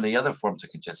common in the other forms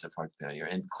of congestive heart failure.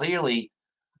 And clearly,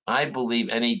 I believe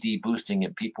NAD boosting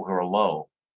in people who are low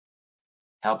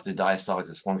help the diastolic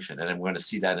dysfunction. And I'm going to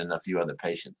see that in a few other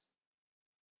patients.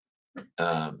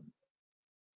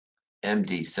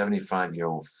 MD,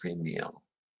 75-year-old female.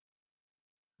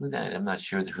 Who that? I'm not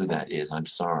sure who that is. I'm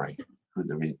sorry who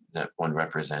that one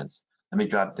represents. Let me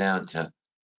drop down to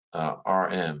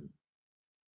RM.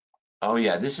 Oh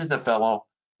yeah, this is the fellow.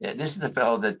 Yeah, this is the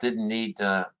fellow that didn't need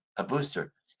a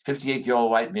booster.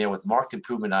 58-year-old white male with marked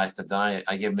improvement after diet.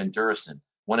 I gave him Enduracin,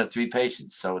 one of 3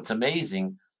 patients. So it's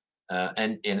amazing.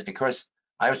 And of course,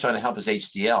 I was trying to help his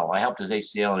HDL. I helped his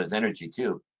HDL and his energy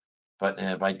too,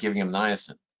 but by giving him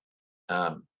niacin.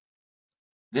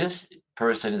 This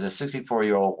person is a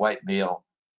 64-year-old white male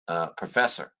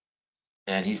professor,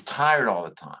 and he's tired all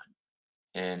the time,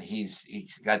 and he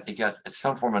got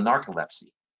some form of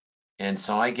narcolepsy. And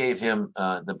so I gave him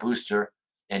the booster,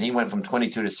 and he went from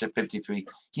 22 to 53.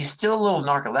 He's still a little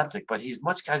narcoleptic, but he's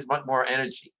much more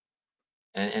energy.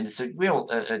 And it's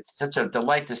it's such a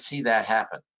delight to see that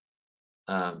happen.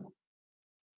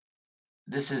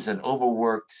 This is an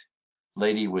overworked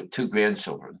lady with 2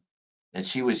 grandchildren, and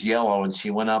she was yellow, and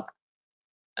she went up,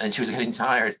 and she was getting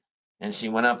tired, and she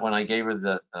went up when I gave her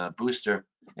the booster,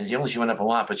 and she went up a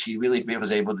lot, but she really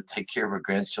was able to take care of her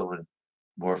grandchildren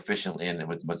more efficiently and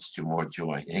with much more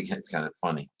joy. It's kind of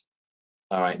funny.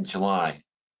 All right, in July.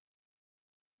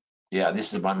 Yeah,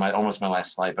 this is almost my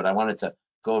last slide, but I wanted to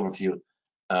go over a few.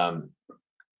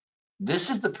 This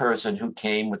is the person who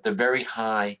came with the very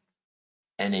high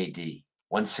NAD,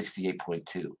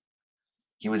 168.2.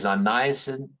 He was on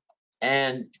niacin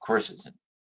and quercetin.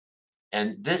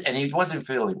 And he wasn't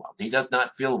feeling well. He does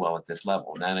not feel well at this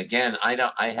level. And again,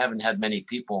 I haven't had many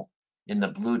people in the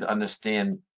blue to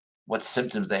understand what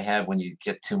symptoms they have when you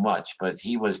get too much. But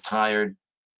he was tired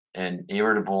and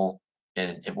irritable,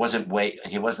 and he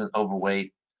wasn't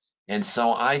overweight. And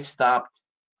so I stopped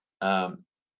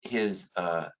his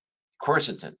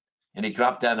quercetin, and he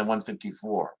dropped down to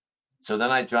 154. So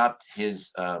then I dropped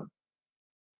his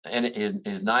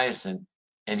niacin,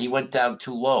 and he went down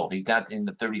too low. He got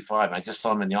into 35. I just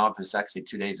saw him in the office actually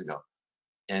 2 days ago,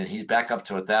 and he's back up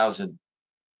to 1,000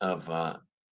 of.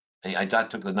 I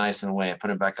took the niacin away. I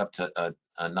put him back up to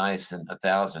a niacin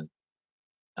 1,000,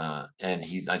 and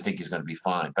I think he's going to be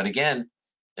fine. But again,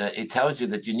 it tells you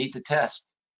that you need to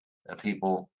test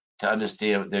people to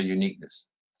understand their uniqueness.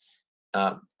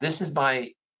 This is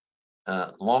my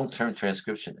long-term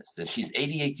transcriptionist. And she's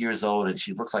 88 years old, and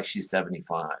she looks like she's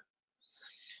 75.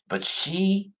 But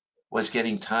she was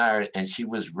getting tired, and she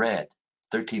was red,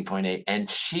 13.8, and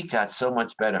she got so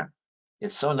much better.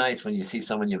 It's so nice when you see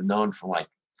someone you've known for like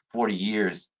 40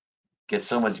 years get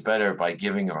so much better by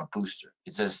giving her a booster.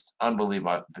 It's just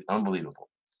unbelievable.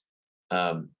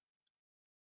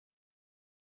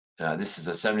 This is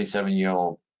a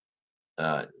 77-year-old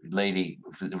lady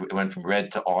who went from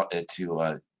red to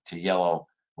yellow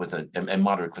with a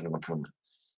moderate clinical improvement.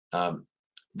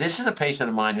 This is a patient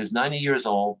of mine who's 90 years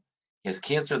old. He has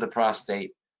cancer of the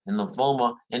prostate and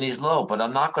lymphoma, and he's low, but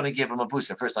I'm not going to give him a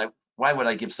booster. First, why would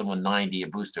I give someone 90 a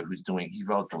booster who's doing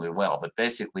relatively well? But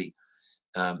basically,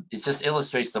 it just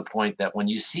illustrates the point that when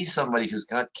you see somebody who's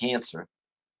got cancer,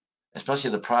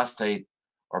 especially the prostate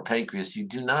or pancreas, you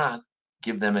do not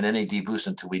give them an NAD boost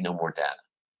until we know more data.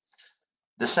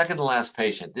 The second to last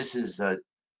patient, this is a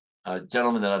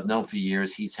gentleman that I've known for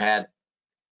years. He's had,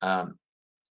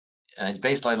 his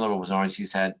baseline level was orange.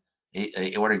 He's had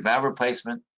a aortic valve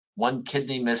replacement, one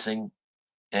kidney missing,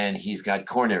 and he's got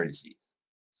coronary disease.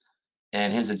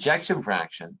 And his ejection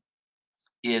fraction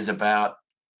is about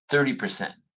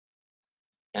 30%.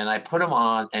 And I put him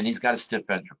on, and he's got a stiff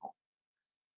ventricle.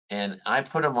 And I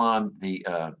put him on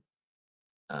the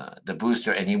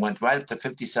booster, and he went right up to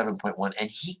 57.1, and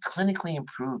he clinically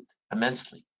improved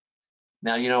immensely.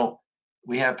 Now, you know,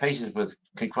 we have patients with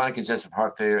chronic congestive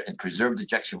heart failure and preserved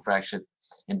ejection fraction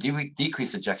and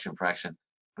decreased ejection fraction,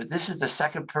 but this is the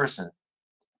second person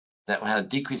that had a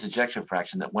decreased ejection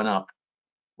fraction that went up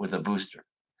with a booster.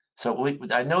 So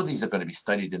I know these are going to be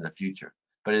studied in the future,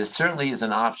 but it certainly is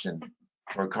an option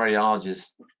for a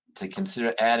cardiologist to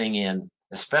consider adding in,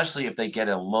 especially if they get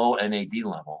a low NAD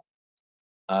level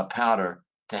powder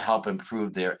to help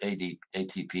improve their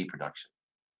ATP production.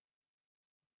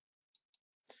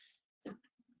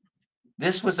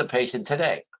 This was a patient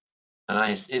today,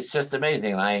 and it's just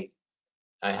amazing. And I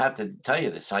have to tell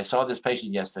you this. I saw this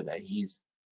patient yesterday. He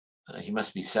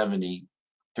must be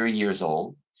 73 years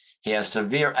old. He has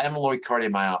severe amyloid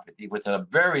cardiomyopathy with a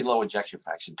very low ejection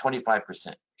fraction,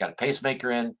 25%. Got a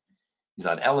pacemaker in. He's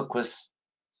on Eliquis.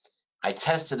 I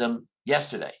tested him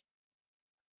yesterday.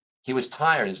 He was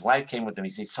tired. His wife came with him.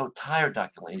 He said, "So tired,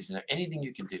 Dr. Lane. Is there anything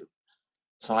you can do?"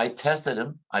 So I tested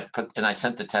him. I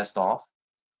sent the test off,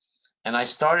 and I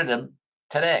started him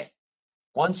today.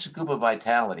 1 scoop of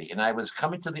Vitality. And I was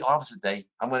coming to the office today.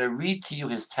 I'm going to read to you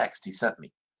his text he sent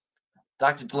me.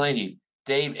 "Dr. Delany,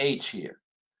 Dave H. here.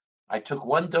 I took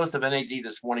 1 dose of NAD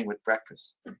this morning with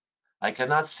breakfast. I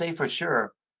cannot say for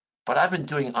sure, but I've been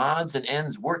doing odds and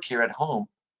ends work here at home,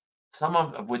 some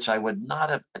of which I would not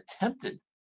have attempted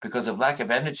because of lack of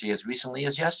energy as recently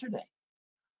as yesterday.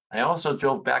 I also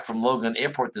drove back from Logan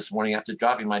Airport this morning after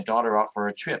dropping my daughter off for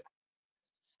a trip.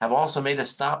 Have also made a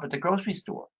stop at the grocery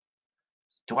store.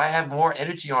 Do I have more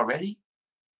energy already?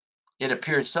 It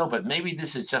appears so, but maybe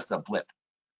this is just a blip.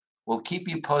 We'll keep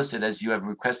you posted as you have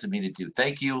requested me to do.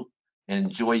 Thank you and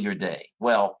enjoy your day."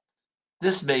 Well,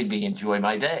 this made me enjoy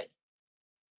my day.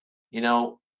 You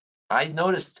know, I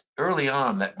noticed early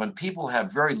on that when people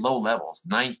have very low levels,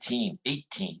 19,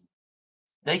 18,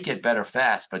 they get better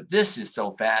fast, but this is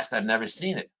so fast, I've never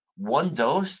seen it. 1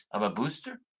 dose of a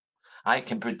booster? I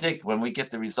can predict when we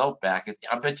get the result back,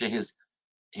 I bet you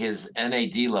his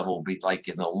NAD level will be like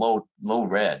in the low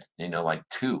red, you know, like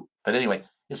 2. But anyway,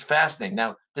 it's fascinating.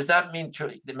 Now, does that mean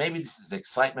maybe this is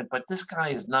excitement, but this guy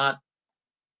is not,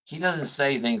 he doesn't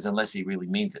say things unless he really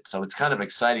means it. So it's kind of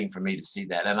exciting for me to see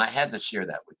that. And I had to share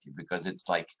that with you because it's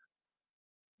like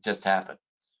just happened.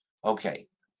 Okay,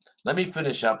 let me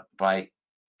finish up by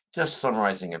just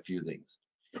summarizing a few things.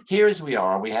 Here as we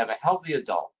are, we have a healthy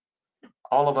adult,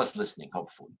 all of us listening,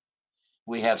 hopefully.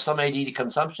 We have some AD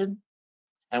consumption,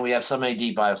 and we have some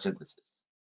AD biosynthesis.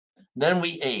 Then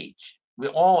we age. We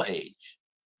all age.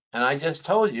 And I just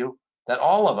told you that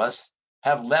all of us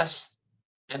have less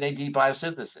NAD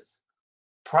biosynthesis,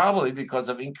 probably because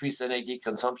of increased NAD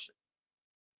consumption.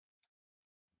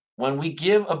 When we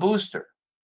give a booster,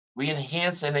 we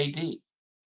enhance NAD.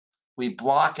 We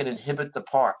block and inhibit the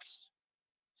PARPs,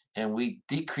 and we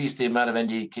decrease the amount of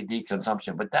NAD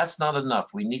consumption. But that's not enough.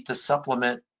 We need to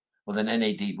supplement with an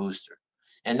NAD booster.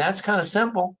 And that's kind of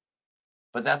simple,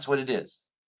 but that's what it is.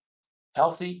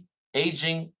 Healthy,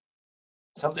 aging,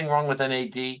 something wrong with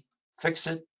NAD, fix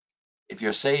it if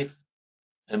you're safe,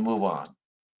 and move on.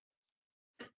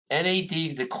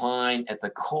 NAD decline at the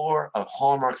core of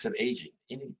hallmarks of aging.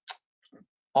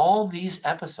 All these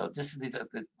episodes,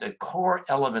 the core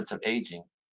elements of aging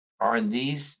are in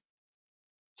these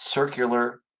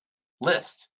circular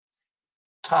lists.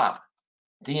 Top,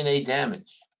 DNA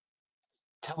damage,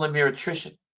 telomere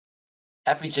attrition,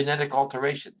 epigenetic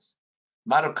alterations,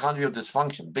 mitochondrial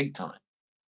dysfunction, big time.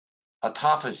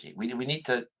 Autophagy. We need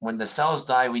to, when the cells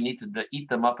die, we need to eat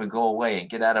them up and go away and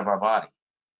get out of our body.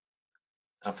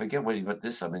 I forget what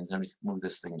this, I mean, let me move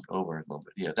this thing over a little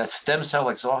bit. Yeah, that's stem cell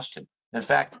exhaustion. In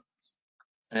fact,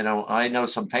 you know, I know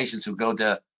some patients who go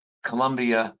to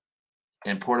Colombia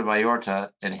and Puerto Vallarta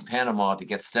and Panama to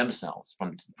get stem cells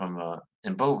from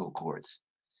umbilical cords.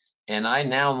 And I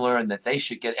now learn that they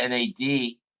should get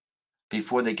NAD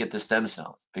before they get the stem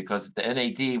cells, because the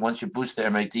NAD, once you boost the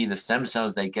NAD, the stem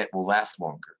cells they get will last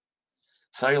longer.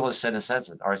 Cellular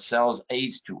senescence, our cells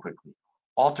age too quickly.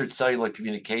 Altered cellular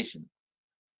communication,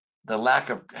 the lack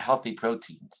of healthy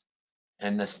proteins,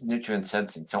 and this nutrient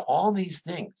sensing. So all these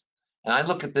things. And I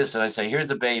look at this and I say, here's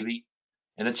a baby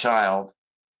and a child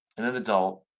in an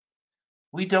adult,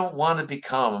 we don't want to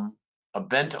become a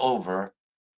bent over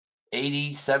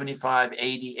 80, 75,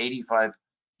 80, 85.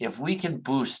 If we can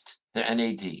boost the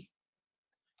NAD,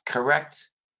 correct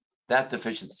that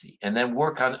deficiency, and then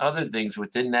work on other things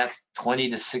within that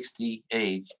 20 to 60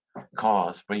 age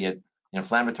cause, be it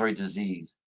inflammatory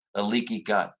disease, a leaky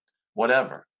gut,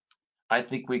 whatever, I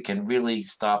think we can really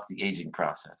stop the aging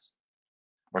process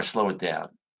or slow it down.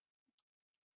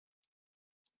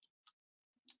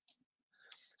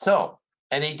 So,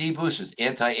 NAD boosters,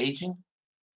 anti-aging,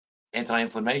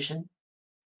 anti-inflammation,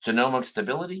 genomic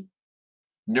stability,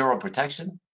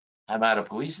 neuroprotection,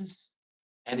 hematopoiesis,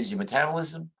 energy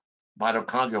metabolism,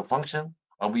 mitochondrial function.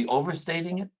 Are we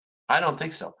overstating it? I don't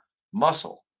think so.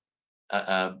 Muscle,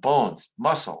 bones,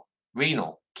 muscle,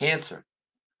 renal, cancer.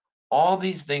 All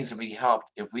these things will be helped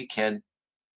if we can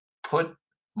put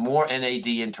more NAD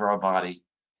into our body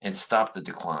and stop the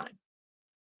decline.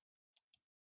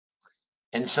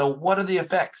 And so what are the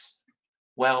effects?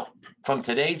 Well, from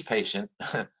today's patient,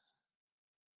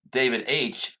 David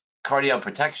H., cardiac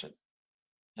protection.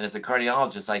 And as a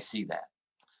cardiologist, I see that.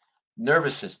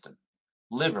 Nervous system,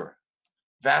 liver,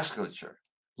 vasculature,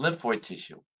 lymphoid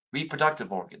tissue,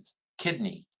 reproductive organs,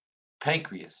 kidney,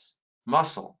 pancreas,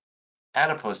 muscle,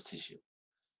 adipose tissue.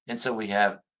 And so we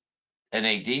have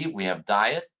NAD, we have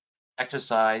diet,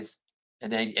 exercise,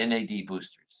 and NAD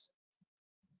boosters.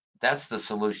 That's the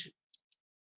solution.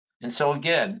 And so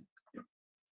again,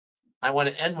 I want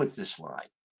to end with this slide.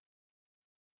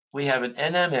 We have an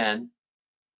NMN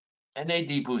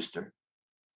NAD booster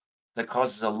that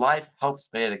causes a life health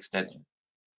span extension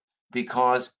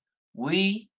because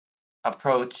we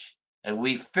approach and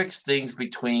we fix things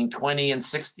between 20 and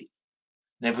 60.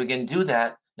 And if we can do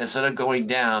that, instead of going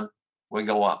down, we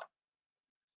go up.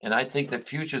 And I think the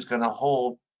future is going to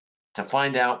hold to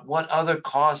find out what other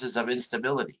causes of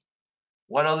instability,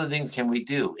 what other things can we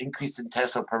do? Increased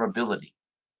intestinal permeability,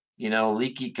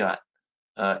 leaky gut,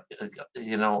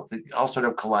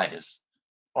 ulcerative colitis,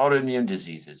 autoimmune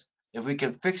diseases. If we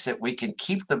can fix it, we can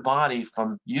keep the body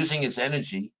from using its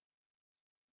energy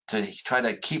to try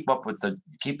to keep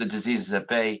the diseases at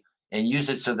bay and use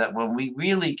it so that when we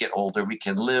really get older, we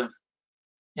can live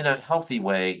in a healthy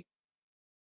way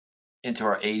into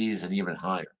our 80s and even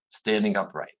higher, standing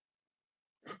upright.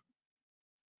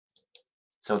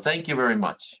 So thank you very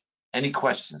much. Any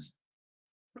questions?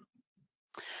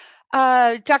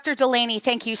 Dr. Delany,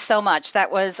 thank you so much.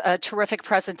 That was a terrific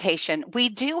presentation. We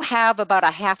do have about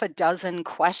a half a dozen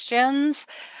questions.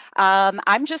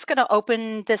 I'm just going to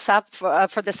open this up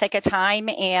for the sake of time,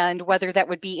 and whether that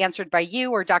would be answered by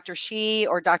you or Dr. Shi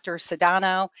or Dr.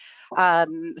 Sedano,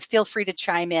 feel free to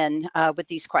chime in with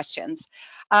these questions.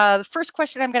 First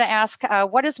question I'm going to ask,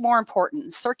 what is more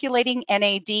important, circulating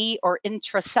NAD or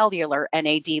intracellular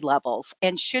NAD levels?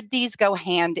 And should these go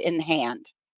hand in hand?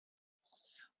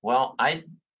 Well, I'm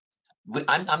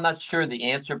not sure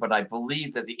the answer, but I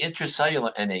believe that the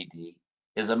intracellular NAD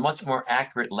is a much more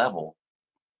accurate level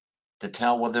to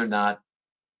tell whether or not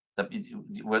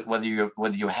whether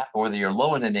you're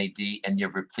low in NAD and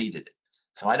you've repleted it.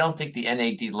 So I don't think the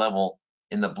NAD level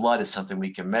in the blood is something we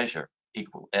can measure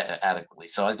adequately.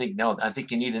 So I think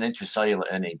you need an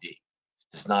intracellular NAD.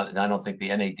 It's not. I don't think the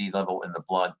NAD level in the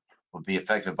blood would be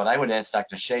effective. But I would ask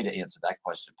Dr. Shea to answer that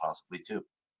question possibly too.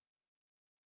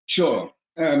 Sure.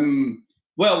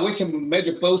 Well, we can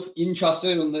measure both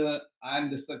intracellular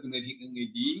and circulating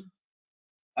NAD.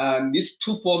 And these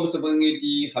two forms of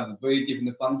NAD have very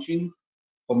different functions.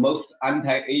 For most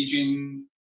anti-aging,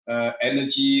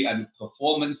 energy, and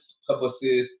performance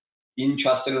purposes,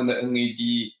 intracellular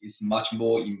NAD is much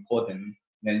more important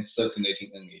than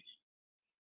circulating NAD.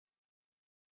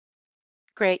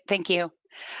 Great, thank you.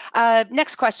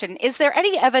 Next question, is there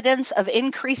any evidence of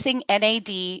increasing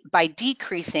NAD by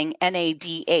decreasing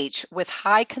NADH with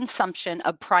high consumption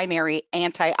of primary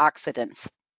antioxidants?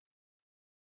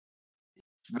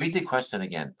 Read the question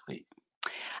again, please.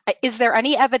 Is there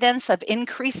any evidence of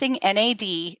increasing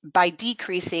NAD by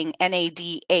decreasing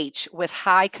NADH with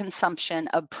high consumption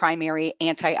of primary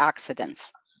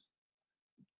antioxidants?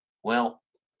 Well,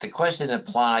 the question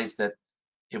implies that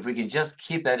if we can just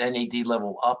keep that NAD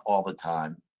level up all the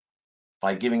time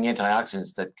by giving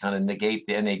antioxidants that kind of negate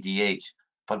the NADH.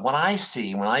 But what I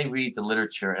see when I read the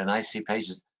literature and I see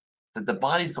patients, that the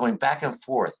body's going back and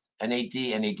forth, NAD,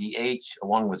 NADH,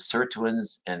 along with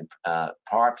sirtuins and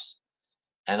PARPs.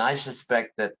 And I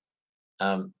suspect that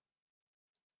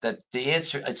that the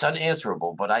answer, it's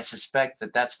unanswerable, but I suspect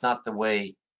that that's not the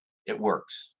way it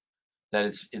works. That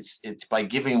it's by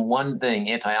giving one thing,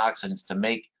 antioxidants, to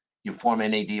make you form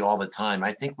NAD all the time.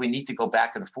 I think we need to go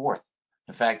back and forth.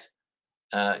 In fact,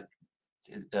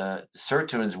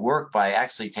 sirtuins work by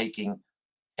actually taking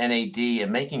NAD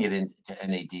and making it into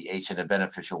NADH in a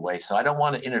beneficial way. So I don't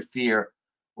want to interfere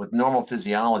with normal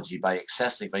physiology by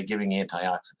giving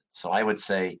antioxidants. So I would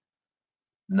say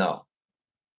no.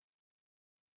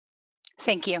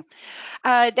 Thank you.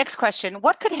 Next question.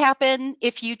 What could happen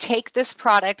if you take this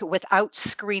product without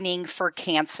screening for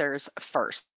cancers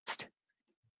first?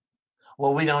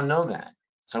 Well, we don't know that.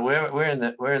 So we're in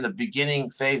the beginning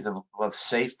phase of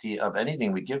safety of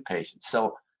anything we give patients.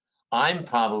 So I'm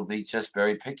probably just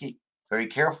very picky, very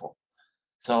careful.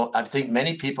 So I think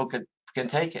many people can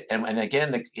take it. And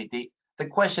again, the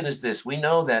question is this: we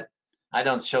know that, I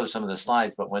don't show some of the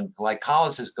slides, but when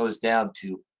glycolysis goes down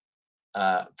to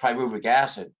pyruvic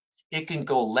acid, it can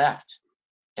go left.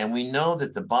 And we know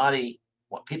that the body,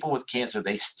 people with cancer,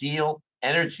 they steal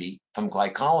energy from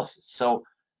glycolysis. So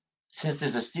since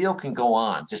there's a steal can go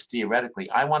on, just theoretically,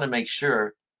 I want to make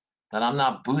sure that I'm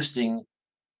not boosting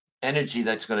energy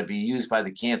that's going to be used by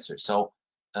the cancer. So,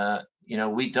 for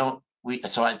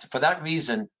that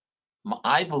reason,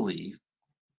 I believe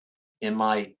in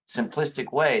my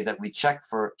simplistic way that we check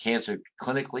for cancer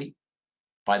clinically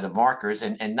by the markers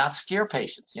and not scare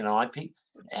patients.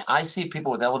 I see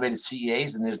people with elevated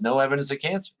CEAs and there's no evidence of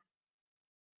cancer.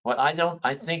 But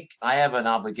I think I have an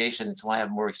obligation until I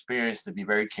have more experience to be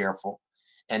very careful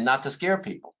and not to scare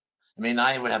people. I mean,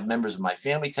 I would have members of my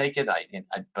family take it,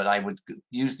 but I would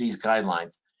use these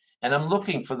guidelines. And I'm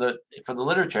looking for the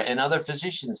literature and other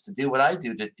physicians to do what I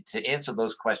do to answer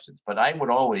those questions. But I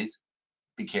would always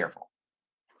be careful.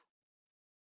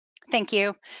 Thank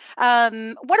you.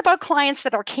 What about clients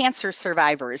that are cancer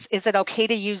survivors? Is it okay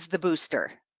to use the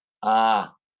booster?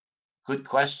 Good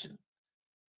question.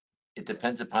 It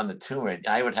depends upon the tumor.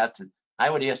 I would ask the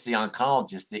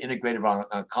oncologist, the integrative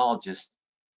oncologist,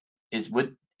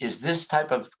 is this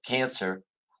type of cancer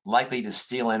likely to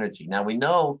steal energy? Now we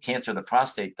know cancer of the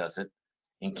prostate does it,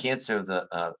 and cancer of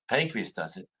the pancreas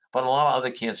does it, but a lot of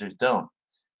other cancers don't.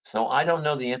 So I don't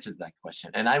know the answer to that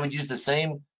question. And I would use the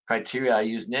same criteria I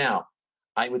use now.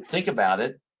 I would think about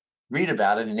it, read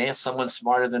about it, and ask someone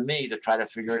smarter than me to try to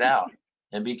figure it out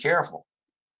and be careful.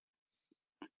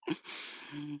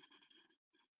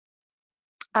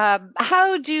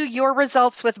 How do your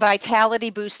results with Vitality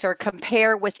Booster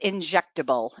compare with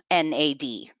injectable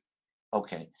NAD?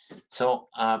 Okay, so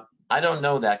I don't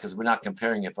know that because we're not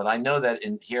comparing it, but I know that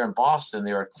here in Boston,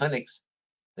 there are clinics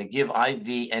that give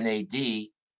IV NAD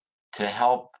to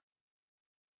help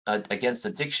against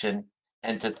addiction,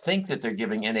 and to think that they're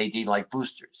giving NAD like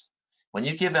boosters. When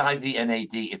you give IV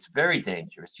NAD, it's very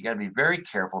dangerous. You got to be very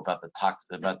careful about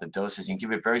the doses. You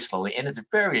give it very slowly, and it's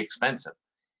very expensive.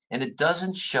 And it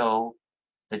doesn't show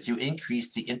that you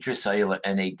increase the intracellular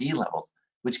NAD levels,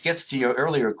 which gets to your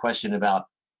earlier question about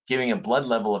giving a blood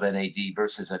level of NAD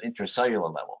versus an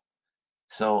intracellular level.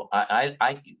 So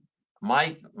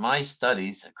my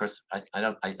studies, of course,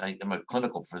 I'm a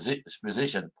clinical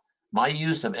physician. My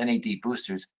use of NAD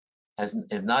boosters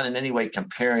is not in any way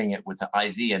comparing it with the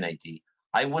IV NAD.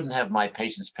 I wouldn't have my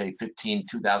patients pay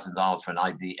 $2,000 for an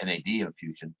IV NAD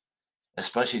infusion,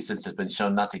 especially since it's been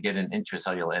shown not to get an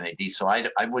intracellular NAD. So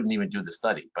I wouldn't even do the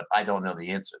study, but I don't know the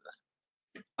answer to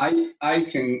that. I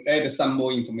can add some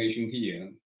more information here.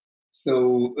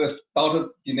 So as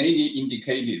Dr. Delany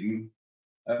indicated,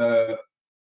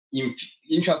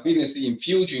 intravenous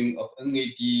infusion of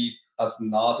NAD does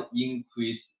not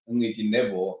increase NAD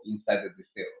level inside the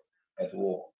cell at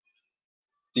all.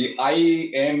 The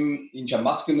IM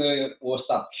intramuscular or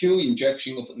sub-Q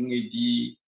injection of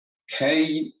NAD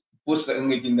can boost the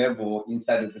NAD level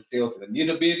inside the cells a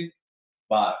little bit,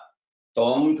 but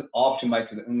don't optimize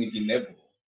the NAD level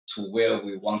to where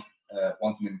we want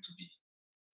them to be.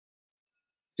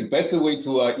 The best way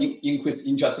to increase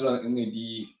intracellular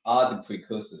NAD are the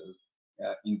precursors.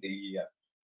 In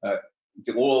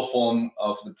the oral form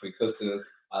of the precursors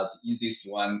are the easiest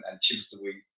one and cheapest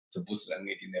way to boost the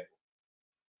NAD level.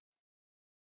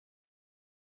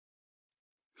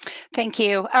 Thank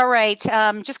you. All right,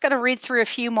 just going to read through a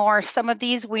few more. Some of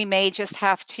these we may just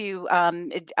have to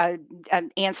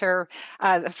answer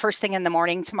first thing in the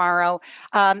morning tomorrow.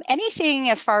 Anything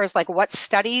as far as like what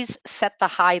studies set the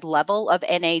high level of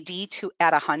NAD to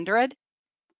at 100?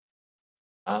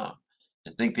 I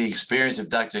think the experience of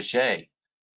Dr. Shea,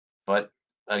 but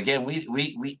again,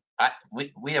 we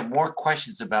have more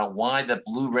questions about why the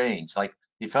blue range. Like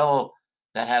the fellow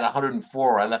that had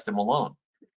 104, I left him alone.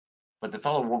 But the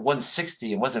fellow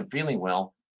 160 and wasn't feeling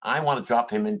well, I want to drop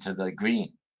him into the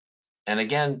green. And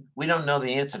again, we don't know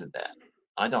the answer to that.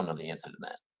 I don't know the answer to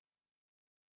that.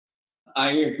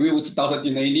 I agree with Dr.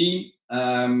 Delany.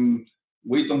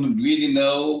 We don't really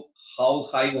know how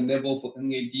high the level of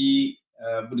NAD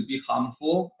would be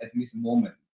harmful at this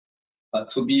moment. But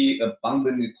to be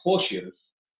abundantly cautious,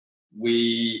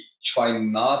 we try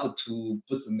not to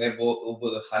put the level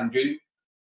over 100.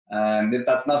 And that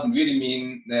does not really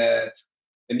mean that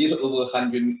a little over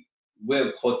 100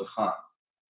 will cause harm.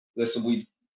 Because we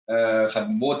have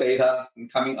more data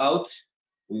coming out,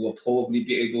 we will probably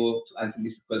be able to answer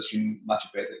this question much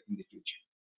better in the future.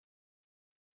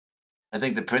 I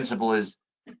think the principle is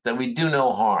that we do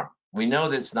no harm. We know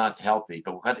that it's not healthy,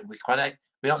 but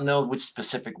we don't know which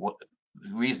specific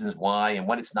reasons why and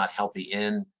what it's not healthy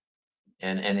in,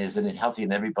 and is it healthy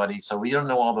in everybody. So we don't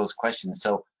know all those questions.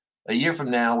 So a year from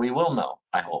now, we will know,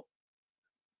 I hope.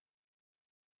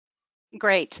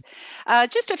 Great.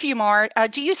 Just a few more.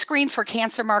 Do you screen for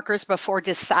cancer markers before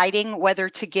deciding whether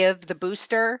to give the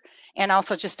booster? And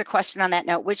also just a question on that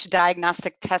note, which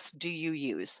diagnostic test do you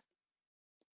use?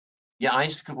 Yeah, I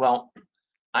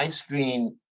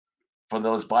screen for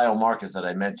those biomarkers that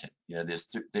I mentioned. You know,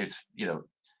 there's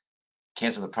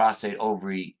cancer of the prostate,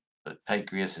 ovary,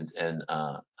 pancreas, and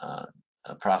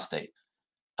prostate.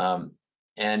 And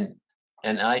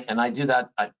I do that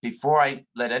before I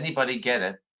let anybody get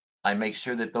it. I make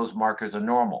sure that those markers are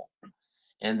normal,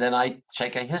 and then I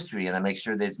check a history and I make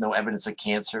sure there's no evidence of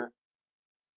cancer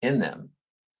in them.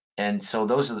 And so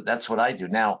that's what I do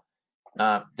now.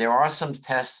 There are some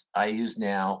tests I use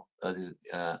now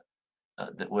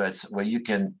where you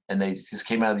can, and they just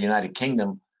came out of the United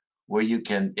Kingdom, where you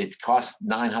can. It costs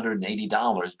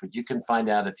 $980, but you can find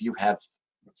out if you have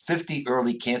 50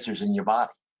 early cancers in your body.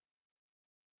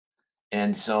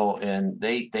 And so,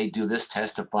 they do this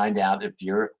test to find out if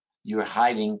you're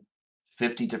hiding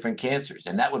 50 different cancers,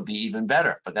 and that would be even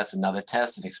better. But that's another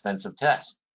test, an expensive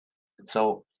test.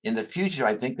 So in the future,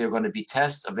 I think there are going to be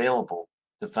tests available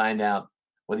to find out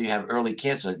whether you have early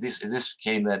cancer. This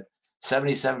came that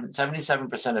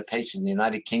 77% of patients in the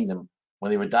United Kingdom, when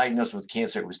they were diagnosed with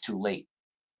cancer, it was too late.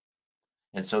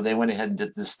 And so they went ahead and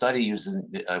did this study using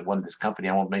one of this company.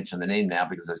 I won't mention the name now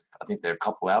because I think there are a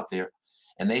couple out there.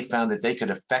 And they found that they could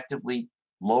effectively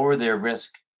lower their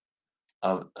risk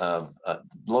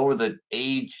lower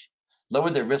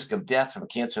their risk of death from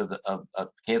cancer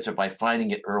cancer by finding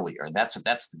it earlier. And that's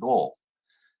the goal.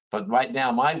 But right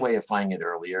now, my way of finding it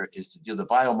earlier is to do the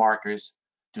biomarkers,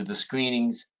 do the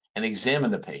screenings, and examine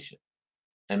the patient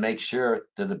and make sure,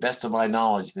 to the best of my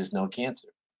knowledge, there's no cancer.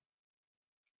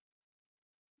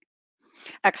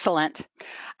 Excellent.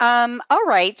 All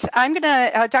right, I'm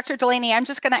gonna, Dr. Delany, I'm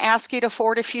just gonna ask you to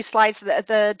forward a few slides.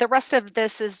 The rest of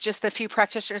this is just a few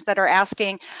practitioners that are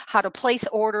asking how to place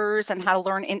orders and how to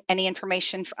learn any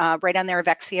information right on their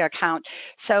Avexia account.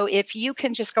 So if you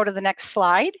can just go to the next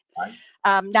slide. Right.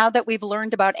 Now that we've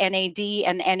learned about NAD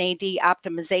and NAD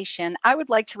optimization, I would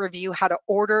like to review how to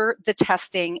order the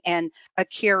testing and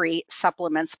Accuri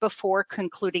supplements before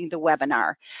concluding the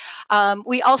webinar.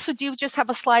 We also do just have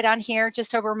a slide on here,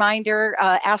 just a reminder,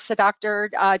 ask the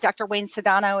doctor. Dr. Wayne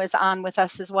Sedano is on with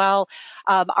us as well.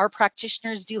 Our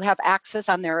practitioners do have access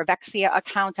on their Avexia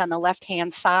account on the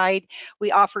left-hand side.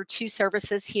 We offer two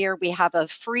services here. We have a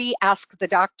free Ask the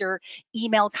Doctor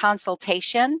email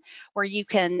consultation where you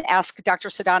can ask Dr.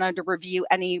 Sedano to review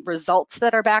any results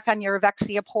that are back on your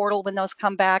Avexia portal when those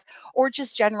come back, or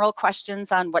just general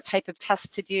questions on what type of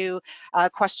tests to do,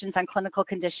 questions on clinical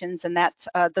conditions and that,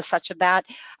 the such of that.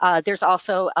 There's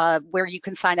also where you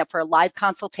can sign up for a live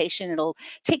consultation. It'll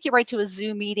take you right to a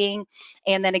Zoom meeting.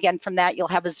 And then again, from that, you'll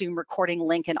have a Zoom recording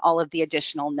link and all of the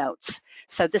additional notes.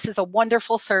 So this is a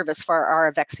wonderful service for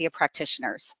our Avexia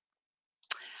practitioners.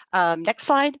 Next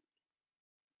slide.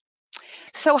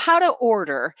 So how to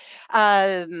order.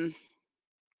 How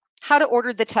to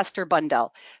order the tester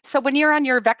bundle. So when you're on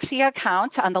your Avexia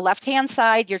account, on the left-hand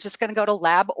side, you're just going to go to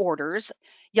lab orders.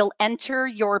 You'll enter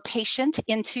your patient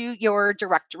into your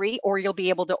directory, or you'll be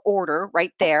able to order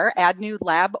right there, add new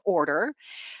lab order.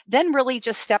 Then really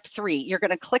just step 3, you're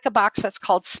going to click a box that's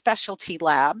called specialty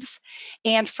labs.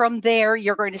 And from there,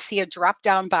 you're going to see a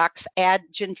drop-down box, add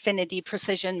Jinfiniti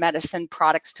Precision Medicine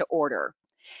products to order.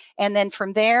 And then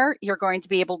from there, you're going to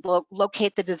be able to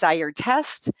locate the desired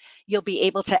test. You'll be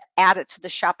able to add it to the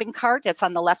shopping cart. It's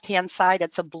on the left-hand side.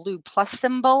 It's a blue plus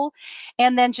symbol.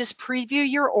 And then just preview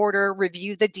your order,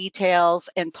 review the details,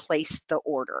 and place the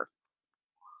order.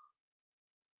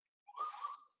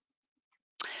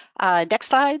 Next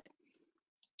slide.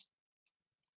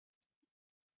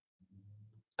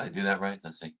 I do that right?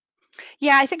 Let's see.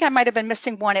 Yeah, I think I might have been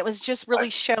missing one. It was just really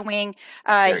showing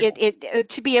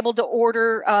to be able to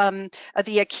order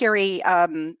the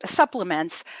Accuri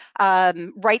supplements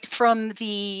right from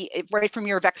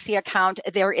your Avexia account.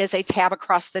 There is a tab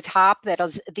across the top that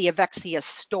is the Avexia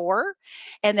store,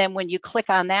 and then when you click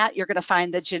on that, you're going to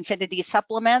find the Jinfiniti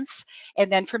supplements,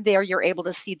 and then from there you're able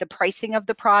to see the pricing of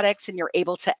the products, and you're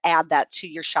able to add that to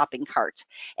your shopping cart,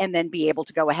 and then be able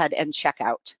to go ahead and check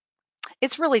out.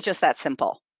 It's really just that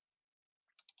simple.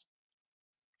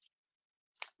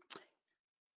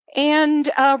 And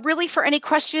really, for any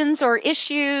questions or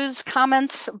issues,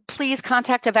 comments, please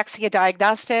contact Avexia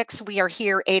Diagnostics. We are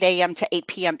here 8 a.m. to 8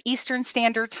 p.m. Eastern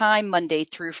Standard Time, Monday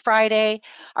through Friday.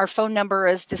 Our phone number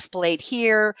is displayed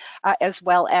here, as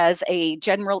well as a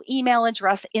general email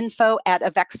address,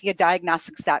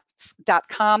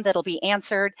 info@avexiadiagnostics.com, that'll be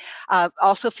answered.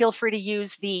 Also, feel free to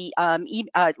use the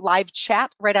live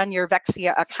chat right on your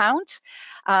Avexia account.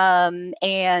 And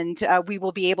we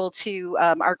will be able to,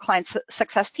 our client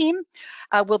success team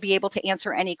will be able to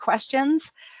answer any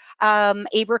questions.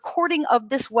 A recording of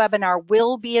this webinar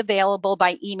will be available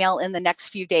by email in the next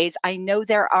few days. I know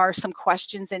there are some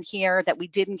questions in here that we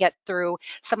didn't get through.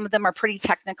 Some of them are pretty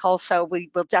technical, so we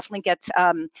will definitely get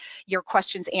your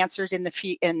questions answered in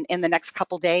the next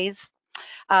couple days.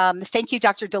 Thank you,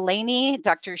 Dr. Delany,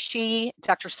 Dr. Shi,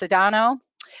 Dr. Sedano.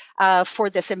 For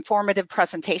this informative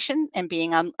presentation and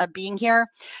being here.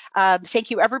 Thank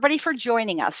you everybody for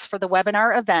joining us for the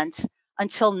webinar event.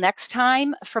 Until next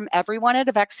time, from everyone at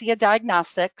Avexia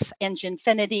Diagnostics and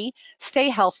Jinfiniti, stay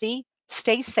healthy,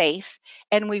 stay safe,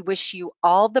 and we wish you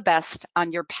all the best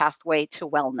on your pathway to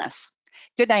wellness.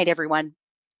 Good night, everyone.